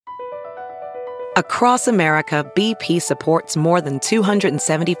Across America, BP supports more than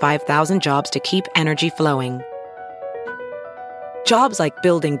 275,000 jobs to keep energy flowing. Jobs like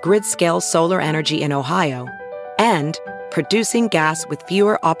building grid-scale solar energy in Ohio and producing gas with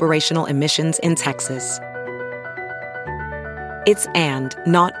fewer operational emissions in Texas. It's and,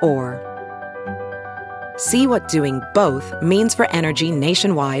 not or. See what doing both means for energy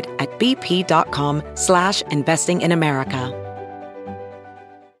nationwide at bp.com/investing in America.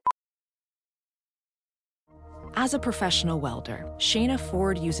 As a professional welder, Shayna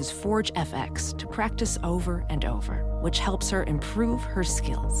Ford uses Forge FX to practice over and over, which helps her improve her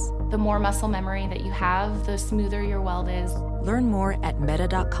skills. The more muscle memory that you have, the smoother your weld is. Learn more at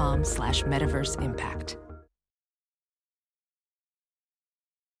meta.com/metaverse impact.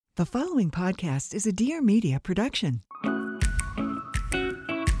 The following podcast is a Dear Media production.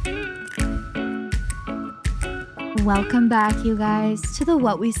 Welcome back, you guys, to the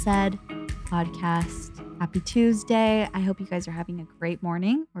What We Said podcast. Happy Tuesday. I hope you guys are having a great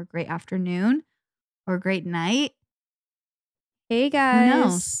morning or great afternoon or great night. Hey, guys. Who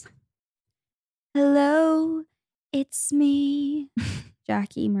knows? Hello, it's me,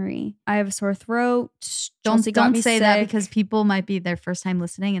 Jackie Marie. I have a sore throat. Chelsea got Don't me say sick. that because people might be their first time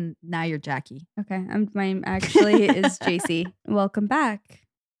listening and now you're Jackie. Okay, my name actually is JC. Welcome back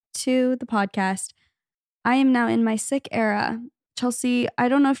to the podcast. I am now in my sick era. Chelsea, I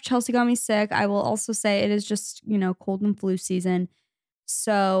don't know if Chelsea got me sick. I will also say it is just, cold and flu season.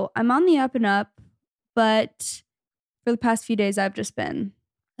 So I'm on the up and up, but for the past few days, I've just been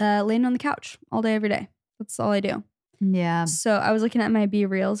laying on the couch all day, every day. That's all I do. Yeah. So I was looking at my B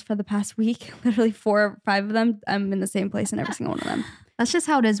Reels for the past week, literally 4 or 5 of them. I'm in the same place in every single one of them. That's just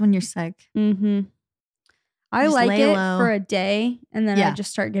how it is when you're sick. Mm-hmm. I Just like lay it low. for a day, and then I Yeah. just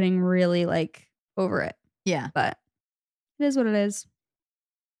start getting really over it. Yeah. But it is what it is.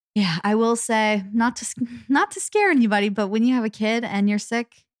 Yeah. I will say not to scare anybody, but when you have a kid and you're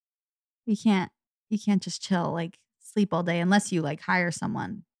sick, you can't just chill, sleep all day unless you hire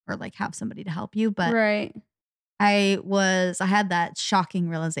someone or have somebody to help you. But Right. I had that shocking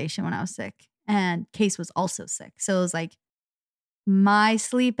realization when I was sick, and Case was also sick. So it was my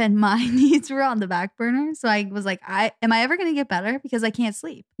sleep and my needs were on the back burner. So I was am I ever going to get better? Because I can't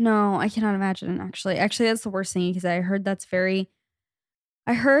sleep. No, I cannot imagine, actually. Actually, that's the worst thing because I heard that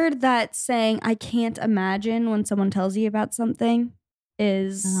saying, I can't imagine when someone tells you about something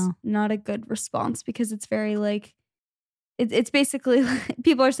is not a good response because it's very it's basically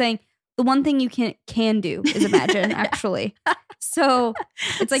people are saying the one thing you can do is imagine, actually. So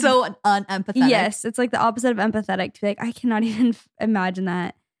it's so unempathetic. Yes, it's the opposite of empathetic to be I cannot even imagine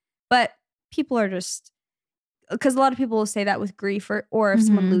that. But people are just, because a lot of people will say that with grief or if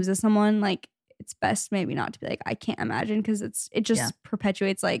someone loses someone, it's best maybe not to be I can't imagine because it just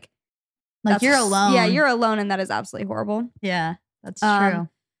perpetuates you're alone. Yeah, you're alone, and that is absolutely horrible. Yeah, that's true.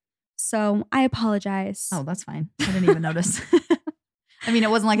 So I apologize. Oh, that's fine. I didn't even notice. I mean,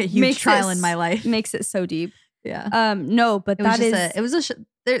 it wasn't a huge trial in my life. Makes it so deep. Yeah. No, but every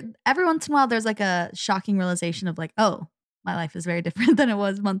once in a while there's a shocking realization of oh, my life is very different than it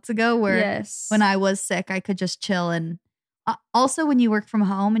was months ago, where when I was sick, I could just chill. And also when you work from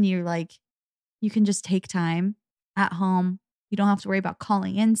home and you're you can just take time at home. You don't have to worry about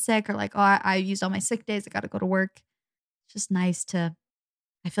calling in sick or I used all my sick days. I got to go to work. It's just nice I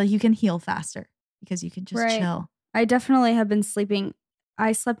feel you can heal faster because you can just chill. I definitely have been sleeping.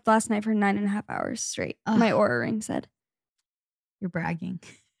 I slept last night for 9.5 hours straight. Ugh. My Oura ring said. You're bragging.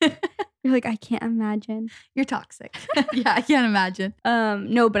 You're I can't imagine. You're toxic. Yeah, I can't imagine.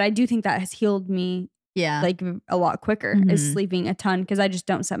 No, but I do think that has healed me. Yeah. A lot quicker is sleeping a ton because I just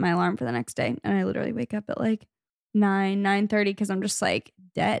don't set my alarm for the next day. And I literally wake up at 9:30 because I'm just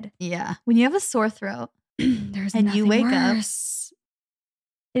dead. Yeah. When you have a sore throat there's and you wake worse.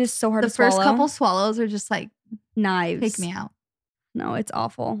 It is so hard to swallow. The first couple swallows are just knives. Take me out. No, it's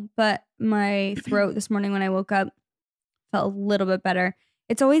awful. But my throat this morning when I woke up felt a little bit better.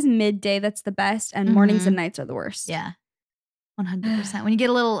 It's always midday that's the best, and mornings and nights are the worst. Yeah. 100%. When you get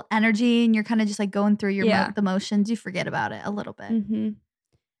a little energy and you're kind of just going through the motions, you forget about it a little bit. Mm-hmm.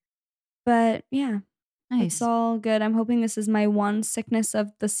 But yeah, nice. It's all good. I'm hoping this is my one sickness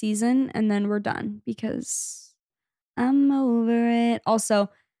of the season and then we're done because I'm over it. Also,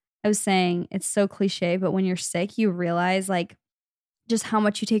 I was saying it's so cliche, but when you're sick, you realize just how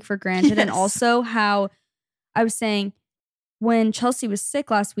much you take for granted. And also how I was saying when Chelsea was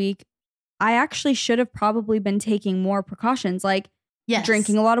sick last week, I actually should have probably been taking more precautions,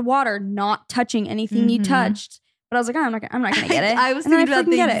 drinking a lot of water, not touching anything you touched. But I was I'm not going to get it. I was thinking about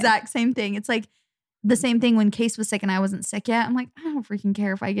the exact same thing. It's the same thing when Case was sick and I wasn't sick yet. I'm I don't freaking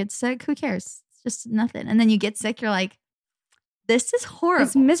care if I get sick. Who cares? It's It's just nothing. And then you get sick. You're like, this is horrible.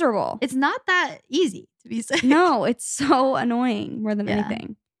 It's miserable. It's not that easy to be sick. No, it's so annoying more than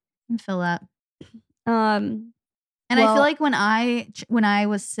anything. I feel that. And I feel like when I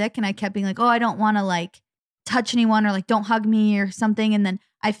was sick and I kept being like, oh, I don't want to like touch anyone or like don't hug me or something. And then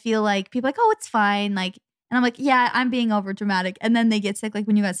I feel like people are like, oh, it's fine. Like, and I'm like, yeah, I'm being over dramatic. And then they get sick. Like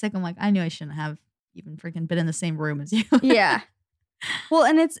when you got sick, I'm like, I knew I shouldn't have even freaking been in the same room as you. Yeah. Well,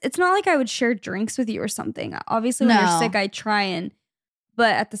 and it's not like I would share drinks with you or something. Obviously, when you're sick, I try and,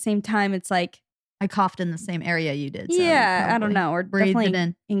 but at the same time, it's like I coughed in the same area you did. So yeah, I don't know, or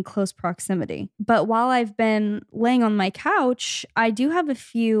definitely in close proximity. But while I've been laying on my couch, I do have a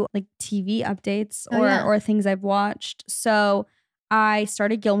few like TV updates or things I've watched. So I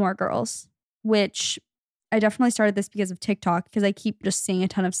started Gilmore Girls, which I definitely started this because of TikTok because I keep just seeing a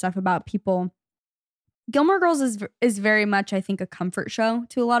ton of stuff about people. Gilmore Girls is very much, I think, a comfort show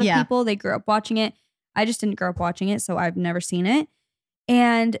to a lot of people. They grew up watching it. I just didn't grow up watching it, so I've never seen it.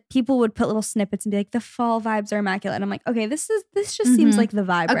 And people would put little snippets and be like, the fall vibes are immaculate. And I'm like, okay, this just seems like the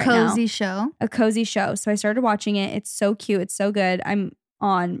vibe right now. A cozy show. So I started watching it. It's so cute. It's so good. I'm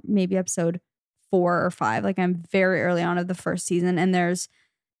on maybe episode 4 or 5. Like I'm very early on of the first season. And there's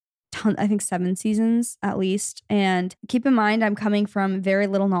I think 7 seasons at least. And keep in mind, I'm coming from very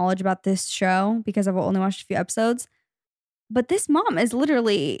little knowledge about this show because I've only watched a few episodes. But this mom is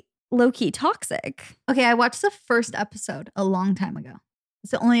literally low-key toxic. Okay, I watched the first episode a long time ago.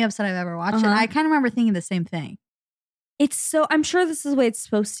 It's the only episode I've ever watched. And I kind of remember thinking the same thing. It's so, I'm sure this is the way it's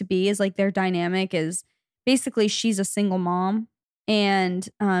supposed to be, is like their dynamic is basically she's a single mom and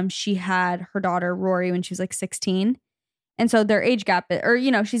she had her daughter Rory when she was like 16. And so their age gap, or, you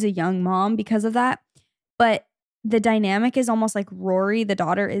know, she's a young mom because of that. But the dynamic is almost like Rory, the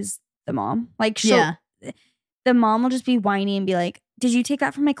daughter, is the mom. Like, the mom will just be whiny and be like, did you take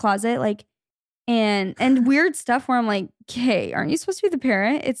that from my closet? Like, and weird stuff where I'm like, okay, aren't you supposed to be the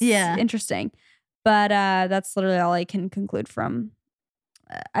parent? It's interesting. But that's literally all I can conclude from.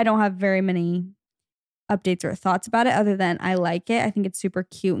 I don't have very many updates or thoughts about it other than I like it. I think it's super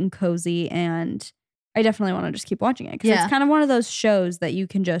cute and cozy, and I definitely want to just keep watching it because it's kind of one of those shows that you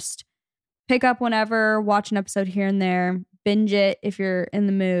can just pick up whenever, watch an episode here and there, binge it if you're in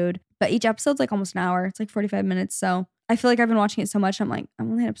the mood. But each episode's like almost an hour. It's like 45 minutes. So I feel like I've been watching it so much. I'm like,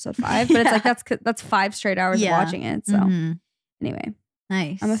 I'm only on episode 5, but it's like that's 5 straight hours of watching it. So anyway,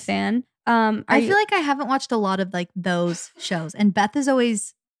 nice. I'm a fan. I feel like I haven't watched a lot of like those shows, and Beth is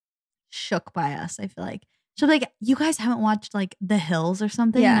always shook by us. I feel like she'll be like, you guys haven't watched like The Hills or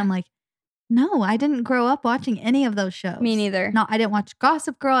something? And I'm like, no, I didn't grow up watching any of those shows. Me neither. No, I didn't watch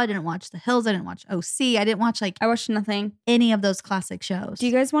Gossip Girl. I didn't watch The Hills. I didn't watch OC. I didn't watch I watched nothing. Any of those classic shows. Do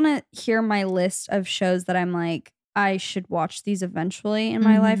you guys want to hear my list of shows that I'm like, I should watch these eventually in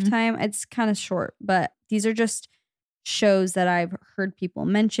my lifetime? It's kind of short, but these are just shows that I've heard people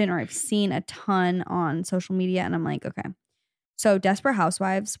mention or I've seen a ton on social media. And I'm like, okay. So Desperate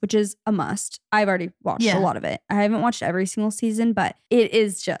Housewives, which is a must. I've already watched a lot of it. I haven't watched every single season, but it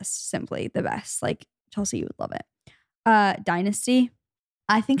is just simply the best. Like, Chelsea, you would love it. Dynasty.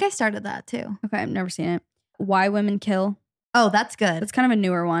 I think I started that too. Okay, I've never seen it. Why Women Kill. Oh, that's good. It's kind of a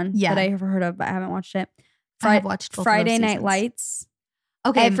newer one that I have heard of, but I haven't watched it. I have watched both Friday of those Night seasons. Lights.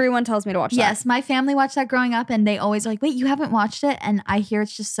 Okay. Everyone tells me to watch that. Yes, my family watched that growing up, and they always are like, wait, you haven't watched it? And I hear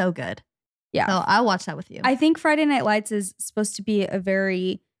it's just so good. Yeah. So I'll watch that with you. I think Friday Night Lights is supposed to be a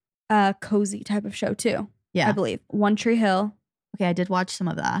very cozy type of show too. Yeah. I believe. One Tree Hill. Okay, I did watch some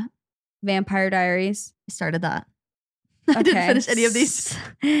of that. Vampire Diaries. I started that. I didn't finish any of these.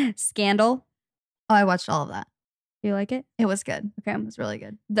 Scandal. Oh, I watched all of that. You like it? It was good. Okay. It was really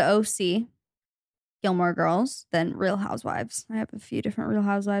good. The OC. Gilmore Girls. Then Real Housewives. I have a few different Real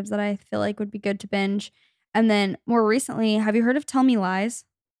Housewives that I feel like would be good to binge. And then more recently, have you heard of Tell Me Lies?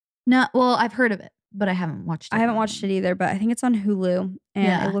 No, well, I've heard of it, but I haven't watched it. I haven't watched it either, but I think it's on Hulu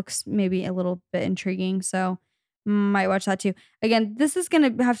and it looks maybe a little bit intriguing. So might watch that too. Again, this is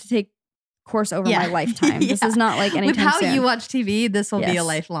going to have to take course over my lifetime. This is not like anytime With how soon. you watch TV, this will be a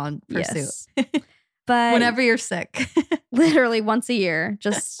lifelong pursuit. Yes. But whenever you're sick. Literally once a year,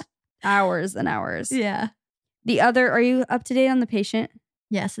 just hours and hours. Yeah. The other, are you up to date on The Patient?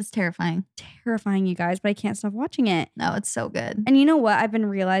 Yes, it's terrifying. Terrifying, you guys, but I can't stop watching it. No, it's so good. And you know what I've been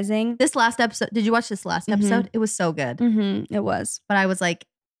realizing? This last episode, did you watch this last episode? It was so good. It was. But I was like,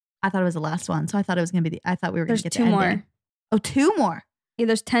 I thought it was the last one. So I thought it was going to be I thought we were going to get 2 the more. ending. Oh, 2 more. Yeah,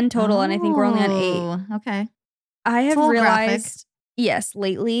 there's 10 total, and I think we're only on 8. Okay. I have Full realized,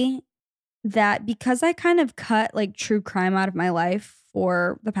 lately, that because I kind of cut like true crime out of my life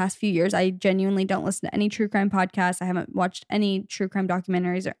for the past few years, I genuinely don't listen to any true crime podcasts. I haven't watched any true crime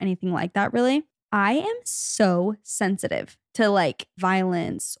documentaries or anything like that, really. I am so sensitive to like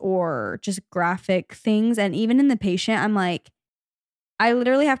violence or just graphic things. And even in The Patient, I'm like, I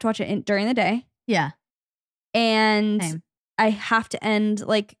literally have to watch it during the day. Yeah. And Same. I have to end,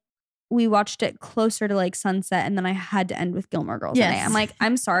 like, we watched it closer to like sunset, and then I had to end with Gilmore Girls. Yes. I'm like,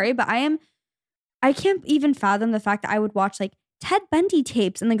 I'm sorry, but I can't even fathom the fact that I would watch like Ted Bundy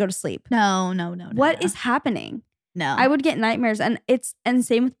tapes and then go to sleep. No. What is happening? No. I would get nightmares. And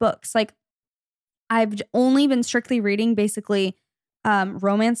same with books. Like, I've only been strictly reading basically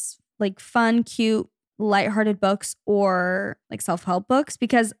romance, like fun, cute, lighthearted books or like self-help books,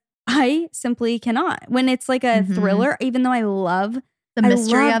 because I simply cannot. When it's like a thriller, even though I love the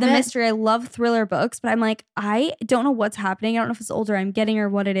mystery of it. Mystery. I love thriller books, but I'm like, I don't know what's happening. I don't know if it's older I'm getting or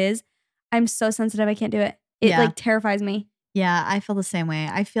what it is. I'm so sensitive. I can't do it. It like terrifies me. Yeah, I feel the same way.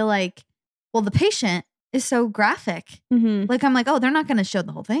 I feel like, well, The Patient is so graphic. Like, I'm like, oh, they're not going to show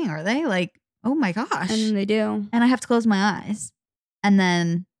the whole thing, are they? Like, oh my gosh. And they do. And I have to close my eyes. And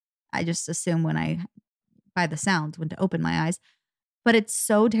then I just assume by the sounds, when to open my eyes. But it's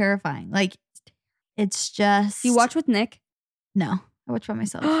so terrifying. Like, it's just. Do you watch with Nick? No, I watch by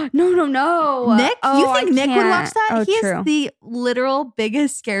myself. No. Nick? You think Nick would watch that? Oh, he true. is the literal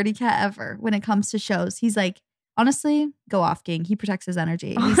biggest scaredy cat ever when it comes to shows. He's like, honestly, go off, King. He protects his energy.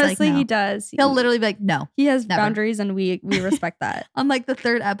 He's Honestly, like, no. he does. He'll literally be like, no. He has never. boundaries, and we respect that. On like the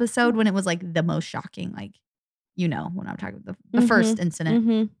third episode, when it was like the most shocking, like, you know, when I'm talking about the first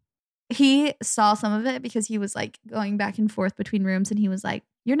incident, he saw some of it because he was like going back and forth between rooms, and he was like,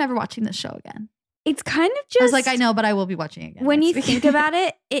 you're never watching this show again. It's kind of just. I was like, I know, but I will be watching again. When you think about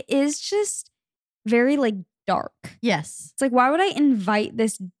it, it is just very like dark. Yes. It's like, why would I invite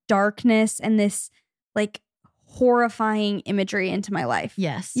this darkness and this like horrifying imagery into my life?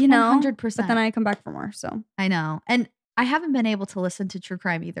 Yes. You know, 100%. But then I come back for more. So I know. And I haven't been able to listen to true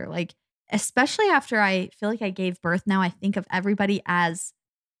crime either. Like, especially after I feel like I gave birth. Now I think of everybody as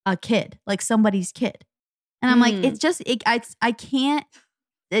a kid, like somebody's kid. And I'm like, it's just, I can't,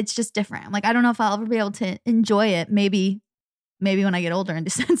 it's just different. I'm like, I don't know if I'll ever be able to enjoy it. Maybe when I get older and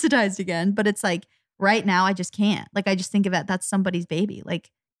desensitized again. But it's like, right now, I just can't. Like, I just think of it, that's somebody's baby. Like,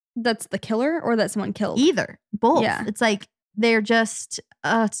 that's the killer or that someone killed? Either. Both. Yeah. It's like, they're just,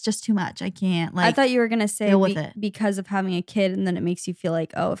 it's just too much. I can't. Like, I thought you were going to say deal with it. Because of having a kid, and then it makes you feel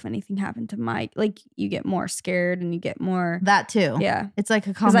like, oh, if anything happened to Mike, like you get more scared and you get more. That too. Yeah. It's like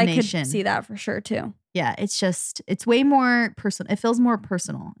a combination. Because I could see that for sure too. Yeah, it's way more personal. It feels more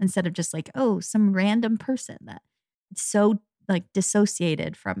personal instead of just like, oh, some random person that it's so like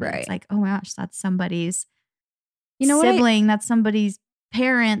dissociated from it. Right. It's like, oh my gosh, that's somebody's sibling, that's somebody's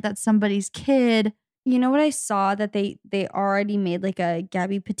parent, that's somebody's kid. You know what I saw that they already made like a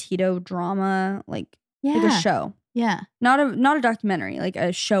Gabby Petito drama, like a show. Yeah. Not a documentary, like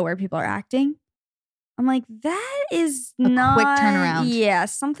a show where people are acting. I'm like, that is a not quick turnaround. Yeah,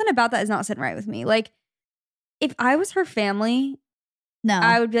 something about that is not sitting right with me. Like, if I was her family, no,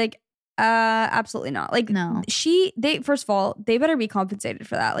 I would be like, absolutely not. Like, no. First of all, they better be compensated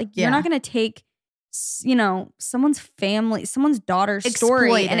for that. Like, Yeah. you're not gonna take, someone's family, someone's daughter's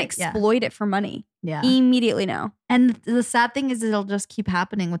story and exploit it for money. Yeah. Immediately no. And the sad thing is it'll just keep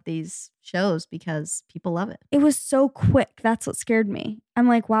happening with these shows because people love it. It was so quick. That's what scared me. I'm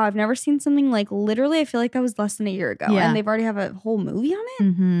like, wow, I've never seen something like, literally, I feel like that was less than a year ago. Yeah. And they've already have a whole movie on it.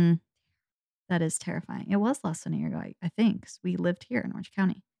 Mm-hmm. That is terrifying. It was less than a year ago, I think. 'Cause we lived here in Orange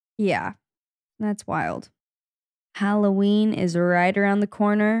County. Yeah. That's wild. Halloween is right around the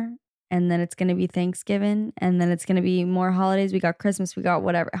corner. And then it's going to be Thanksgiving. And then it's going to be more holidays. We got Christmas. We got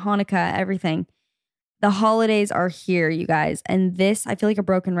whatever. Hanukkah, everything. The holidays are here, you guys. And this, I feel like a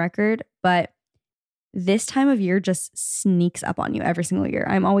broken record, but this time of year just sneaks up on you every single year.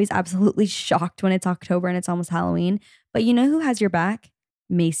 I'm always absolutely shocked when it's October and it's almost Halloween. But you know who has your back?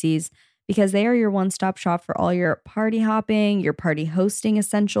 Macy's. Because they are your one-stop shop for all your party hopping, your party hosting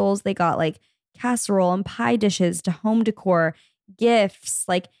essentials. They got like casserole and pie dishes to home decor, gifts,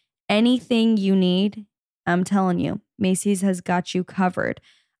 like anything you need. I'm telling you, Macy's has got you covered.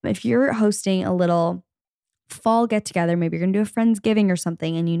 If you're hosting a little fall get together, maybe you're gonna do a Friendsgiving or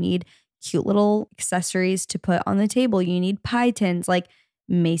something, and you need cute little accessories to put on the table. You need pie tins, like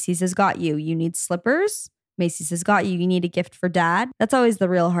Macy's has got you. You need slippers, Macy's has got you. You need a gift for dad. That's always the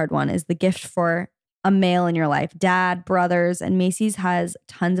real hard one, is the gift for a male in your life, dad, brothers, and Macy's has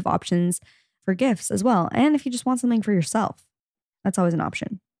tons of options for gifts as well. And if you just want something for yourself, that's always an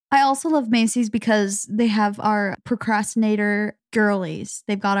option. I also love Macy's because they have our procrastinator girlies.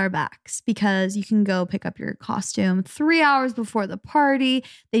 They've got our backs because you can go pick up your costume 3 hours before the party.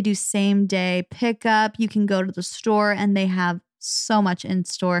 They do same day pickup. You can go to the store and they have so much in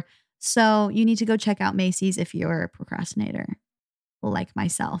store. So you need to go check out Macy's if you're a procrastinator like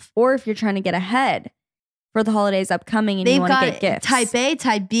myself. Or if you're trying to get ahead for the holidays upcoming and you want to get gifts. Type A,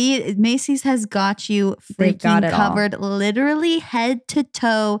 Type B. Macy's has got you freaking covered. Literally head to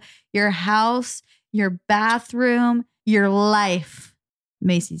toe. Your house, your bathroom, your life.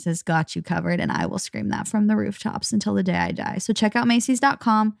 Macy's has got you covered, and I will scream that from the rooftops until the day I die. So check out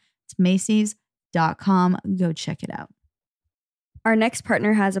Macy's.com. It's Macy's.com. Go check it out. Our next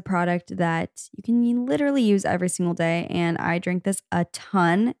partner has a product that you can literally use every single day, and I drink this a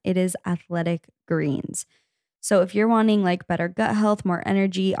ton. It is Athletic Greens. So if you're wanting like better gut health, more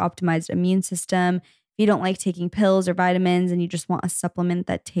energy, optimized immune system, if you don't like taking pills or vitamins and you just want a supplement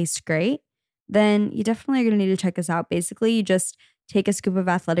that tastes great, then you definitely are going to need to check this out. Basically, you just take a scoop of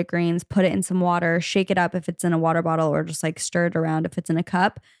Athletic Greens, put it in some water, shake it up if it's in a water bottle, or just like stir it around if it's in a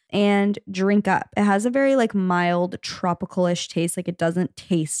cup, and drink up. It has a very like mild tropical-ish taste. Like it doesn't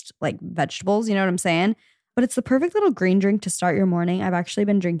taste like vegetables, you know what I'm saying? But it's the perfect little green drink to start your morning. I've actually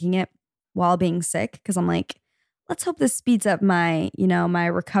been drinking it while being sick because I'm like, let's hope this speeds up my, my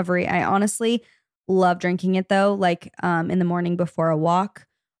recovery. I honestly love drinking it though, like in the morning before a walk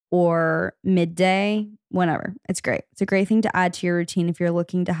or midday, whenever. It's great. It's a great thing to add to your routine if you're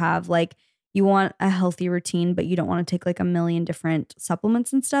looking to have like, you want a healthy routine, but you don't want to take like a million different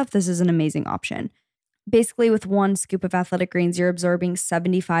supplements and stuff. This is an amazing option. Basically, with one scoop of Athletic Greens, you're absorbing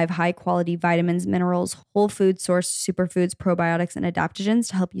 75 high-quality vitamins, minerals, whole food sourced superfoods, probiotics, and adaptogens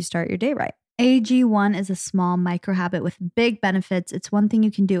to help you start your day right. AG1 is a small micro habit with big benefits. It's one thing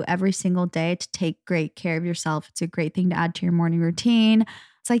you can do every single day to take great care of yourself. It's a great thing to add to your morning routine.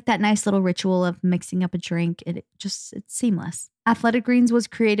 It's like that nice little ritual of mixing up a drink. It's seamless. Athletic Greens was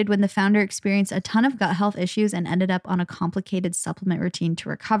created when the founder experienced a ton of gut health issues and ended up on a complicated supplement routine to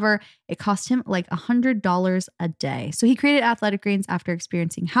recover. It cost him like $100 a day. So he created Athletic Greens after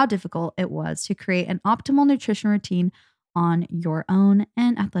experiencing how difficult it was to create an optimal nutrition routine on your own,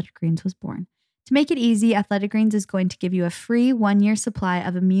 and Athletic Greens was born. To make it easy, Athletic Greens is going to give you a free 1-year supply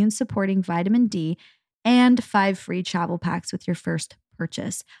of immune-supporting vitamin D and 5 free travel packs with your first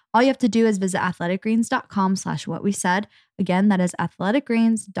purchase. All you have to do is visit athleticgreens.com/whatwesaid. Again, that is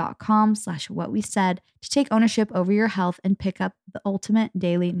athleticgreens.com/whatwesaid to take ownership over your health and pick up the ultimate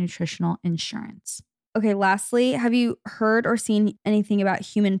daily nutritional insurance. Okay, lastly, have you heard or seen anything about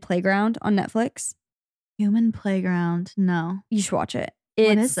Human Playground on Netflix? Human Playground? No. You should watch it.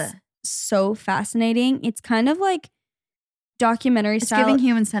 What is it? So fascinating. It's kind of like documentary style. It's giving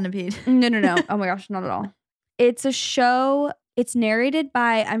Human Centipede. No. Oh my gosh, not at all. It's a show. It's narrated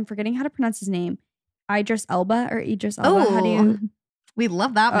by, I'm forgetting how to pronounce his name, Idris Elba. Oh, how do you? We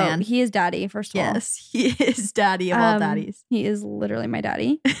love that man. He is daddy, first of all. Yes, he is daddy of all daddies. He is literally my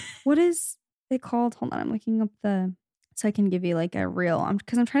daddy. What is it called? Hold on, I'm looking up so I can give you like a real,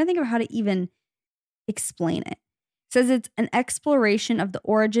 because I'm trying to think of how to even explain it. It says it's an exploration of the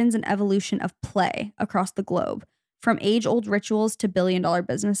origins and evolution of play across the globe, from age-old rituals to billion-dollar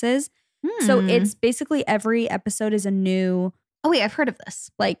businesses. So it's basically every episode is a new... Oh, wait, I've heard of this.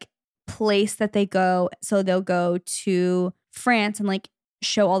 Like place that they go. So they'll go to France and like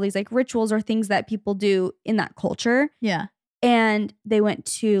show all these like rituals or things that people do in that culture. Yeah. And they went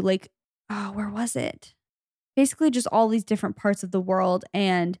to like, where was it? Basically just all these different parts of the world.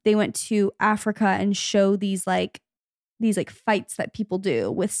 And they went to Africa and show these fights that people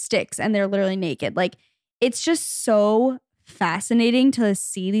do with sticks, and they're literally naked. Like, it's just so fascinating to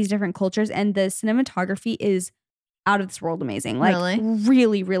see these different cultures, and the cinematography is out of this world amazing. Like,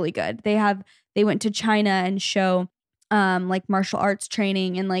 really, really good. They went to China and show like martial arts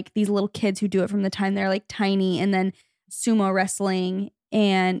training, and like these little kids who do it from the time they're like tiny, and then sumo wrestling,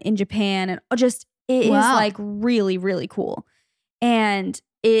 and in Japan, and just it is like really, really cool. And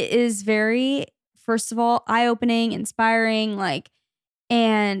it is very, first of all, eye-opening, inspiring, like,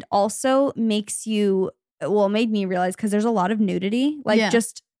 and also makes you, well, it made me realize, because there's a lot of nudity, like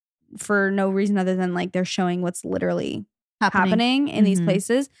just for no reason other than like they're showing what's literally happening in these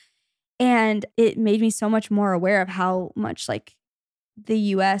places. And it made me so much more aware of how much like the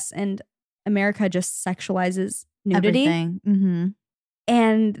US and America just sexualizes nudity. Everything.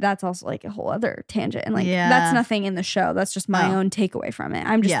 And that's also like a whole other tangent. And like, that's nothing in the show. That's just my own takeaway from it.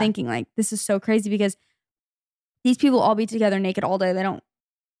 I'm just thinking like, this is so crazy because these people all be together naked all day. They don't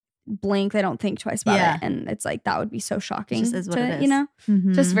blink. They don't think twice about it. And it's like, that would be so shocking. It just is what it is. You know,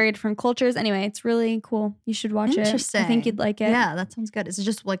 just very different cultures. Anyway, it's really cool. You should watch it. I think you'd like it. Yeah, that sounds good. Is it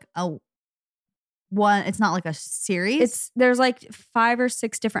just like it's not like a series? There's like 5 or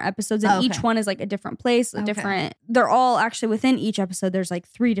 6 different episodes, and each one is like a different place, they're all actually within each episode. There's like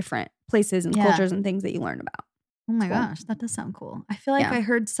 3 different places and cultures and things that you learn about. Oh my gosh, that does sound cool. I feel like I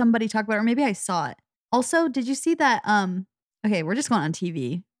heard somebody talk about it, or maybe I saw it. Also, did you see that? Okay, we're just going on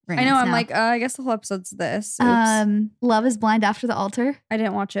TV. I know. I'm now. Like, I guess the whole episode's this. Oops. Love is Blind After the Altar. I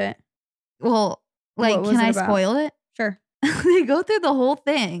didn't watch it. Well, like, can I spoil it? Sure. They go through the whole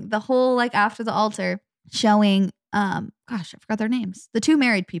thing, the whole like After the Altar, showing. Gosh, I forgot their names. The two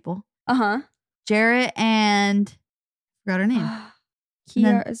married people. Jarrett and I forgot her name.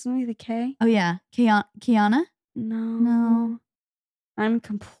 Kiara, isn't it the K? Oh yeah, Kiana. No. I'm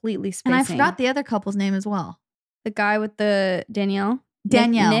completely spacing. And I forgot the other couple's name as well. The guy with the Danielle.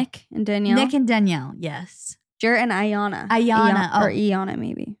 Nick and Danielle. Nick and Danielle, yes. Jarrett and Ayana. Or Iana,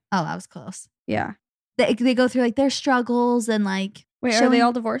 maybe. Oh, that was close. Yeah. They go through like their struggles and like. Wait, are they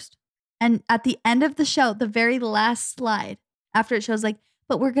all divorced? And at the end of the show, the very last slide, after it shows like,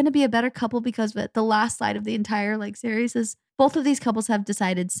 but we're going to be a better couple because of it. The last slide of the entire like series is both of these couples have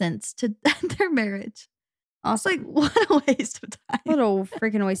decided since to end their marriage. Awesome. It's like, what a waste of time. What a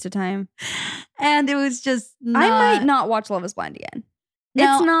freaking waste of time. And it was just not. I might not watch Love is Blind again.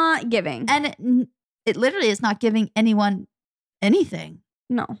 No, it's not giving. And it literally is not giving anyone anything.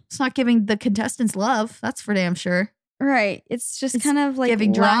 No. It's not giving the contestants love. That's for damn sure. Right. It's just kind of like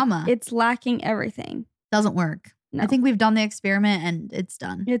giving drama. It's lacking everything. Doesn't work. No. I think we've done the experiment and it's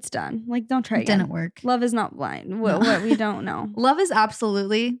done. It's done. Like, don't try again. It didn't work. Love is not blind. What we don't know. Love is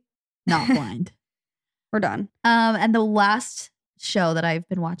absolutely not blind. We're done. And the last show that I've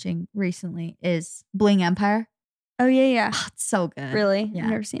been watching recently is Bling Empire. Oh, yeah. Oh, it's so good. Really? Yeah.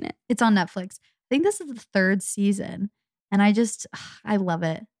 I've never seen it. It's on Netflix. I think this is the 3rd season. And I love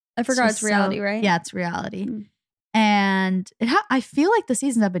it. I forgot it's reality, right? Yeah, it's reality. And I feel like the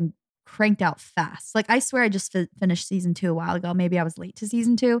seasons have been cranked out fast. Like, I swear I just finished season 2 a while ago. Maybe I was late to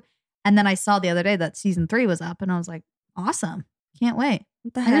season 2. And then I saw the other day that season 3 was up. And I was like, awesome. Can't wait.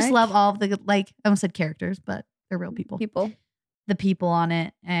 What the heck? I just love all of the, like, I almost said characters, but they're real people. The people on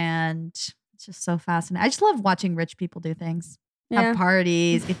it. And it's just so fascinating. I just love watching rich people do things. Have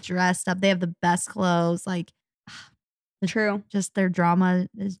parties, get dressed up. They have the best clothes. Like, true. Just their drama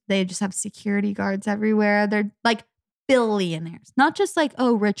is they just have security guards everywhere. They're like billionaires. Not just like,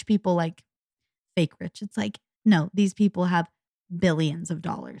 oh, rich people like fake rich. It's like, no, these people have billions of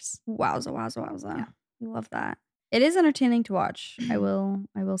dollars. Wowza. Yeah. I love that. It is entertaining to watch. I will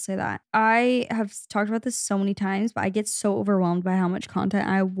say that. I have talked about this so many times, but I get so overwhelmed by how much content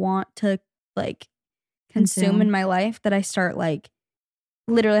I want to like consume in my life that I start like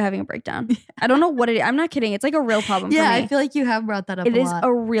literally having a breakdown. I don't know what it is. I'm not kidding. It's like a real problem for me. I feel like you have brought that up It is lot.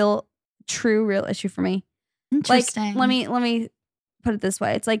 a real issue for me. Interesting. Like, let me put it this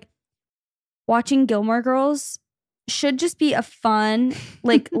way. It's like watching Gilmore Girls should just be a fun,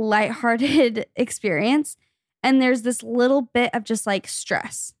 like lighthearted experience. And there's this little bit of just like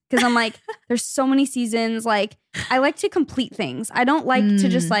stress. Because I'm like, there's so many seasons. Like, I like to complete things. I don't like to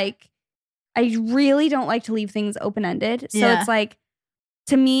just like, I really don't like to leave things open-ended. So it's like,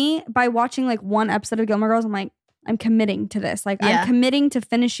 to me, by watching like one episode of Gilmore Girls, I'm like, I'm committing to this. Like, I'm committing to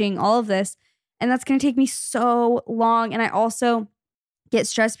finishing all of this. And that's going to take me so long. And I also get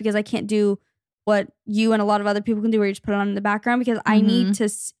stressed because I can't do what you and a lot of other people can do where you just put it on in the background because I need to,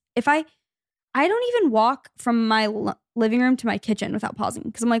 if I don't even walk from my living room to my kitchen without pausing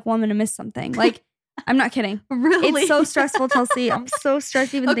because I'm like, well, I'm going to miss something. Like, I'm not kidding. Really? It's so stressful, Chelsea. I'm so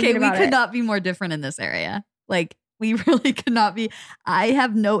stressed even thinking about it. Okay, we could not be more different in this area. Like, we really could not be. I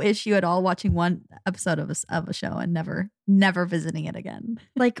have no issue at all watching one episode of a show and never visiting it again.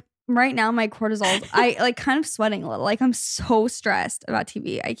 Like, right now, my cortisol, I like kind of sweating a little. Like, I'm so stressed about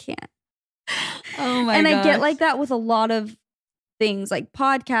TV. I can't. Oh my god! And I get like that with a lot of things like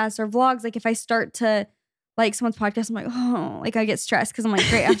podcasts or vlogs. Like if I start to like someone's podcast, I'm like, oh, like I get stressed because I'm like,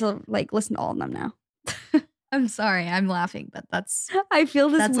 great, I have to like listen to all of them now. I'm sorry, I'm laughing, but I feel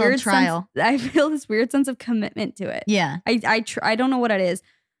this weird trial. I feel this weird sense of commitment to it. Yeah, I don't know what it is.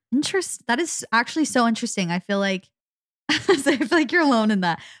 That is actually so interesting. I feel like you're alone in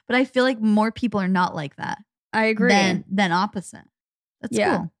that, but I feel like more people are not like that. I agree. Than opposite. That's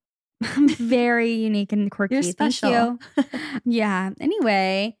cool. I'm very unique and quirky. You're special. Thank you. Yeah.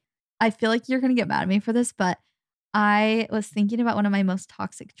 Anyway, I feel like you're gonna get mad at me for this, but I was thinking about one of my most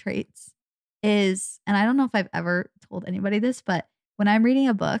toxic traits is, and I don't know if I've ever told anybody this, but when I'm reading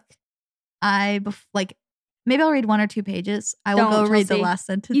a book, maybe I'll read 1 or 2 pages. I will go read the last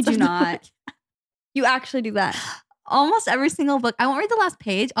sentence. You do not. You actually do that. Almost every single book. I won't read the last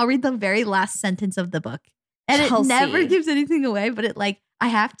page. I'll read the very last sentence of the book. And Chelsea. It never gives anything away, but it like, I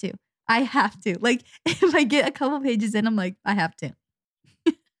have to. Like, if I get a couple pages in, I'm like, I have to.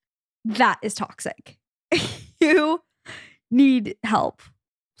 That is toxic. You need help.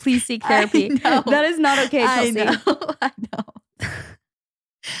 please seek therapy. That is not okay, Chelsea. I know.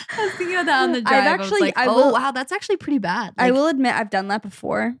 I was thinking of that on the drive. Wow, that's actually pretty bad. I will admit I've done that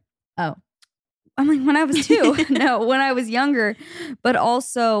before. Oh. I'm like, when I was 2. No, when I was younger. But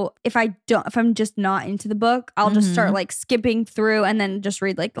also, if I'm just not into the book, I'll just start like skipping through and then just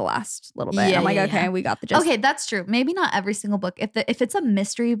read like the last little bit. I'm like, okay, we got the gist. Okay, that's true. Maybe not every single book. If it's a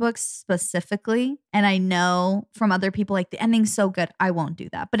mystery book specifically, and I know from other people like the ending's so good, I won't do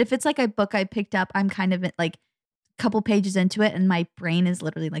that. But if it's like a book I picked up, I'm kind of like a couple pages into it and my brain is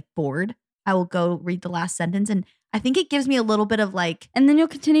literally like bored, I will go read the last sentence. And I think it gives me a little bit of like... And then you'll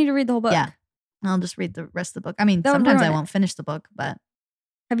continue to read the whole book. Yeah. I'll just read the rest of the book. I mean, sometimes I won't finish the book, but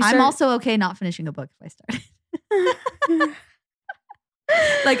I'm also okay not finishing a book if I start.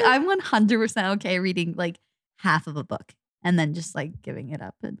 Like, I'm 100% okay reading like half of a book and then just like giving it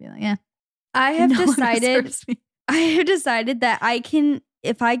up and being like, yeah. I have decided that I can,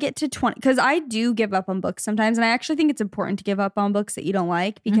 if I get to 20, because I do give up on books sometimes. And I actually think it's important to give up on books that you don't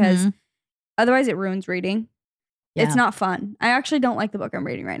like because otherwise it ruins reading. Yeah. It's not fun. I actually don't like the book I'm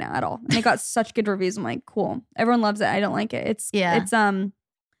reading right now at all. And it got such good reviews. I'm like, cool. Everyone loves it. I don't like it. It's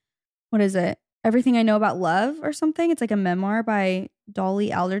what is it? Everything I Know About Love or something. It's like a memoir by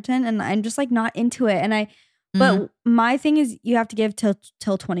Dolly Alderton. And I'm just like not into it. But my thing is you have to give till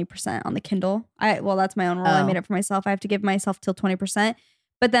 20% on the Kindle. That's my own rule. I made it for myself. I have to give myself till 20%.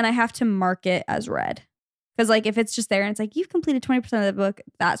 But then I have to mark it as read. Because like if it's just there and it's like you've completed 20% of the book,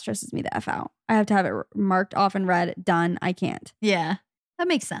 that stresses me the F out. I have to have it marked off and read, done. I can't. Yeah, that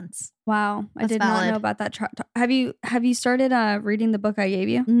makes sense. Wow, I did not know about that. Have you started reading the book I gave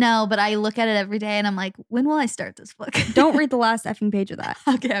you? No, but I look at it every day and I'm like, when will I start this book? Don't read the last effing page of that.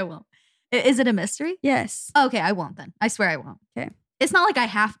 Okay, I won't. Is it a mystery? Yes. Okay, I won't then. I swear I won't. Okay. It's not like I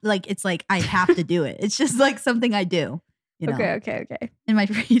have to do it. It's just like something I do. You know, Okay. In my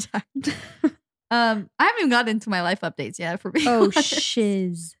free time. I haven't even gotten into my life updates yet for being honest.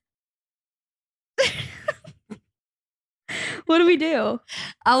 Shiz. What do we do?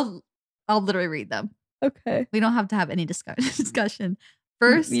 I'll literally read them. Okay. We don't have to have any discussion.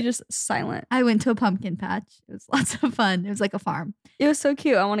 First, you just silent. I went to a pumpkin patch. It was lots of fun. It was like a farm. It was so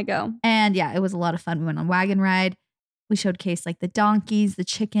cute. I want to go. And yeah, it was a lot of fun. We went on wagon ride. We showcased like the donkeys, the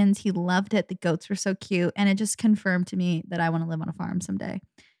chickens. He loved it. The goats were so cute. And it just confirmed to me that I want to live on a farm someday.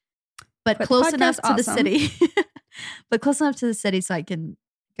 But close enough to the city. But close enough to the city so I can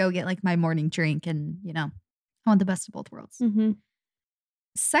go get like my morning drink and, you know, I want the best of both worlds. Mm-hmm.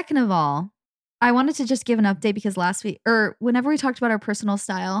 Second of all, I wanted to just give an update because last week, or whenever we talked about our personal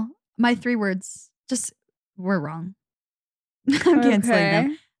style, my 3 words just were wrong. I'm canceling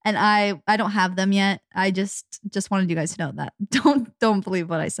them. And I don't have them yet. I just wanted you guys to know that. Don't believe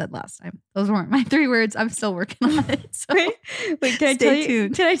what I said last time. Those weren't my 3 words. I'm still working on it. So wait,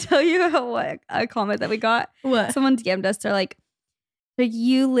 can I tell you what a comment that we got? What? Someone DM'd us. They're like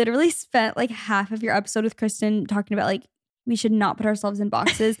you literally spent like half of your episode with Kristen talking about like we should not put ourselves in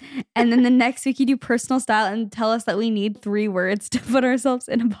boxes. And then the next week you do personal style and tell us that we need 3 words to put ourselves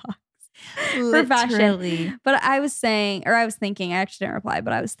in a box. For fashion. But I was thinking, I actually didn't reply,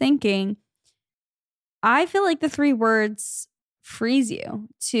 but I was thinking, I feel like the 3 words frees you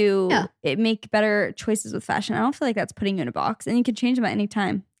to make better choices with fashion. I don't feel like that's putting you in a box and you can change them at any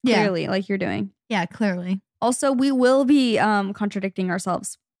time. Clearly, like you're doing. Yeah, clearly. Also, we will be contradicting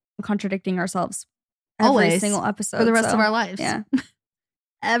ourselves every always single episode for the rest of our lives. Yeah.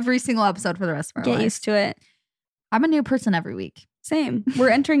 Every single episode for the rest of our lives. Get used to it. I'm a new person every week. Same. We're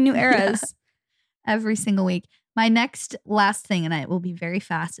entering new eras. Every single week. My last thing, and it will be very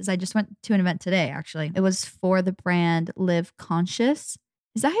fast, is I just went to an event today, actually. It was for the brand Live Conscious.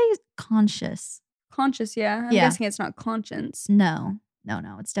 Is that how you conscious? Conscious, yeah. I'm guessing it's not conscience. No.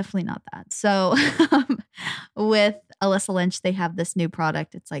 It's definitely not that. So with Alyssa Lynch, they have this new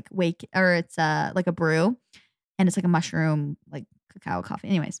product. It's like it's like a brew, and it's like a mushroom, like cacao coffee.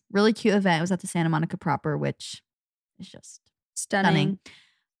 Anyways, really cute event. It was at the Santa Monica proper, which is just stunning.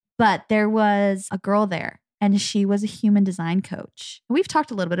 But there was a girl there, and she was a human design coach. We've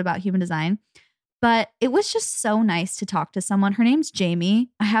talked a little bit about human design, but it was just so nice to talk to someone. Her name's Jamie.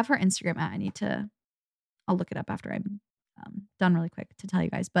 I have her Instagram at. I'll look it up after I'm done really quick to tell you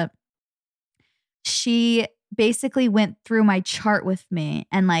guys. But she basically went through my chart with me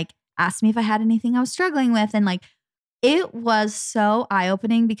and like asked me if I had anything I was struggling with. And like, it was so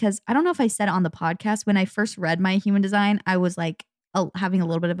eye-opening because I don't know if I said it on the podcast. When I first read my human design, I was like having a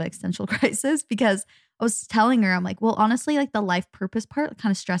little bit of an existential crisis because I was telling her, I'm like, well, honestly, like the life purpose part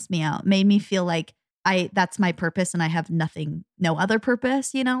kind of stressed me out, made me feel like that's my purpose and I have no other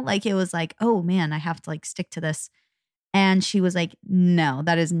purpose, you know, like it was like, oh man, I have to like stick to this. And she was like, no,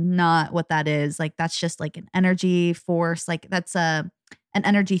 that is not what that is. Like, that's just like an energy force. Like, that's an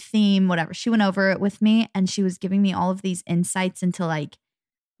energy theme, whatever. She went over it with me and she was giving me all of these insights into like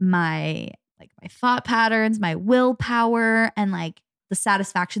my thought patterns, my willpower, and like the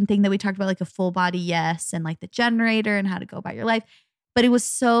satisfaction thing that we talked about, like a full body yes, and like the generator and how to go about your life. But it was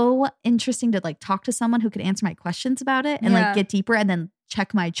so interesting to like talk to someone who could answer my questions about it and like get deeper and then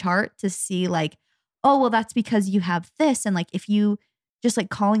check my chart to see like, oh, well, that's because you have this. And like, if you just like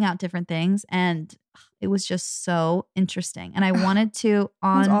calling out different things, and it was just so interesting. And I wanted to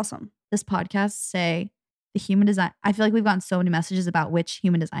on this podcast say the human design. I feel like we've gotten so many messages about which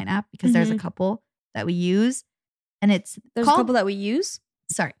human design app because there's a couple that we use, and there's a couple that we use.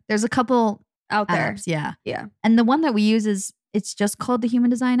 Sorry, there's a couple out there. Apps, yeah. Yeah. And the one that we use it's just called the human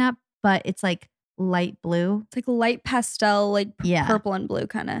design app, but it's like light blue. It's like light pastel, like purple and blue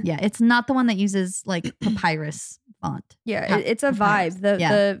kind of. Yeah. It's not the one that uses like papyrus font. Yeah. It's a vibe.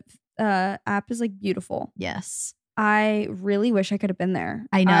 The app is like beautiful. Yes. I really wish I could have been there.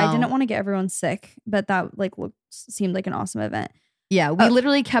 I know. I didn't want to get everyone sick, but that like seemed like an awesome event. Yeah. We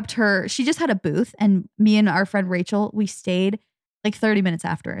literally kept her. She just had a booth, and me and our friend Rachel, we stayed like 30 minutes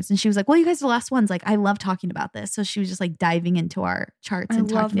afterwards. And she was like, well, you guys are the last ones. Like, I love talking about this. So she was just like diving into our charts and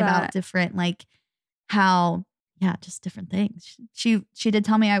talking about different like how, just different things. She did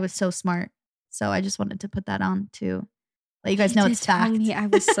tell me I was so smart. So I just wanted to put that on to let you guys know it's fact. I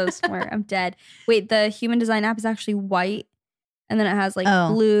was so smart. I'm dead. Wait, the human design app is actually white. And then it has like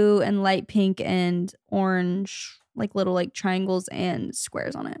blue and light pink and orange, like little like triangles and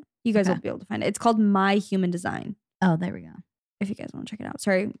squares on it. You guys will be able to find it. It's called My Human Design. Oh, there we go. If you guys want to check it out.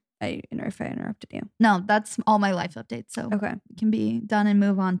 Sorry if I interrupted you. No, that's all my life updates. So it can be done and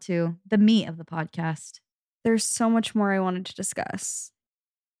move on to the meat of the podcast. There's so much more I wanted to discuss.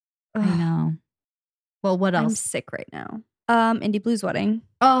 Ugh. I know. Well, what else? I'm sick right now. Indie Blues Wedding.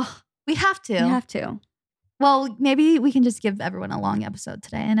 Oh, we have to. We have to. Well, maybe we can just give everyone a long episode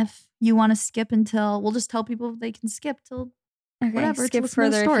today. And if you want to skip until, we'll just tell people they can skip till whatever. Skip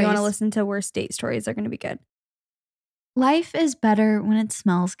further if you want to listen to worst date stories. They're going to be good. Life is better when it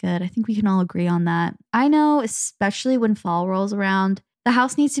smells good. I think we can all agree on that. I know, especially when fall rolls around, the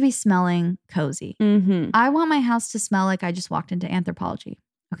house needs to be smelling cozy. Mm-hmm. I want my house to smell like I just walked into Anthropologie.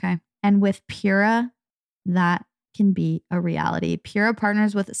 Okay. And with Pura, that can be a reality. Pura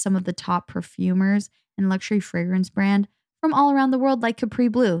partners with some of the top perfumers and luxury fragrance brand from all around the world, like Capri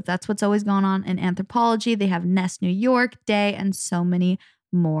Blue. That's what's always going on in Anthropologie. They have Nest New York, Day, and so many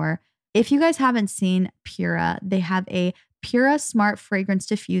more. If you guys haven't seen Pura, they have a Pura Smart Fragrance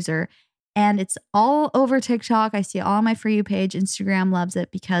Diffuser, and it's all over TikTok. I see it all on my For You page. Instagram loves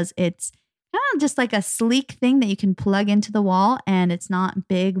it because it's kind of just like a sleek thing that you can plug into the wall, and it's not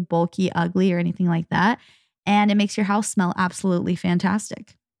big, bulky, ugly, or anything like that. And it makes your house smell absolutely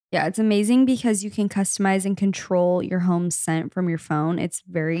fantastic. Yeah, it's amazing because you can customize and control your home scent from your phone. It's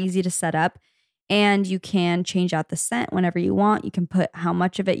very easy to set up. And you can change out the scent whenever you want. You can put how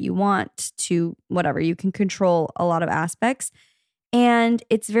much of it you want to whatever. You can control a lot of aspects. And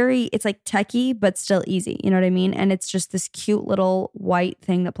it's like techie, but still easy. You know what I mean? And it's just this cute little white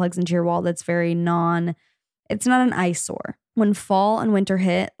thing that plugs into your wall that's very it's not an eyesore. When fall and winter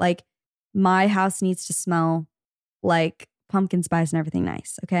hit, like my house needs to smell like pumpkin spice and everything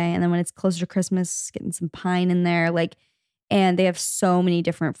nice. Okay. And then when it's closer to Christmas, getting some pine in there, and they have so many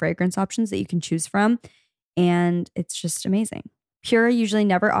different fragrance options that you can choose from. And it's just amazing. Pura usually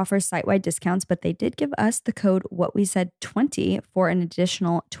never offers site-wide discounts, but they did give us the code WhatWeSaid20 for an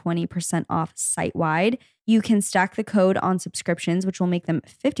additional 20% off site-wide. You can stack the code on subscriptions, which will make them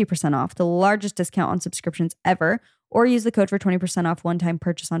 50% off, the largest discount on subscriptions ever, or use the code for 20% off one-time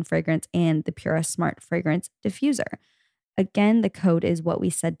purchase on fragrance and the Pura Smart Fragrance Diffuser. Again, the code is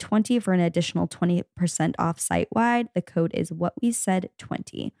WhatWeSaid20 for an additional 20% off site-wide. The code is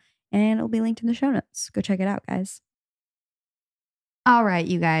WhatWeSaid20, and it'll be linked in the show notes. Go check it out, guys. All right,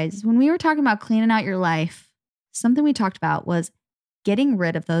 you guys. When we were talking about cleaning out your life, something we talked about was getting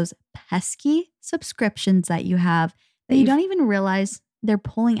rid of those pesky subscriptions that you have that you don't even realize they're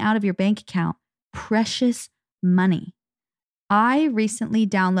pulling out of your bank account. Precious money. I recently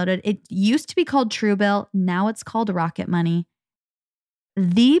downloaded, it used to be called Truebill. Now it's called Rocket Money.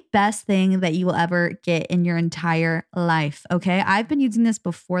 The best thing that you will ever get in your entire life. Okay. I've been using this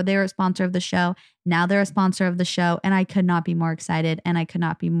before they were a sponsor of the show. Now they're a sponsor of the show. And I could not be more excited. And I could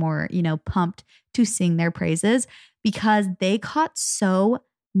not be more, pumped to sing their praises because they caught so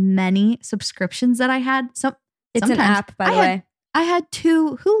many subscriptions that I had. It's an app, by the way. I had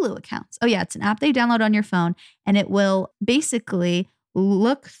 2 Hulu accounts. Oh yeah, it's an app they download on your phone, and it will basically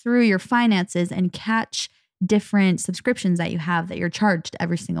look through your finances and catch different subscriptions that you have that you're charged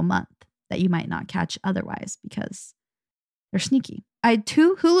every single month that you might not catch otherwise because they're sneaky. I had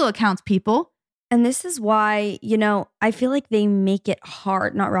 2 Hulu accounts, people. And this is why, I feel like they make it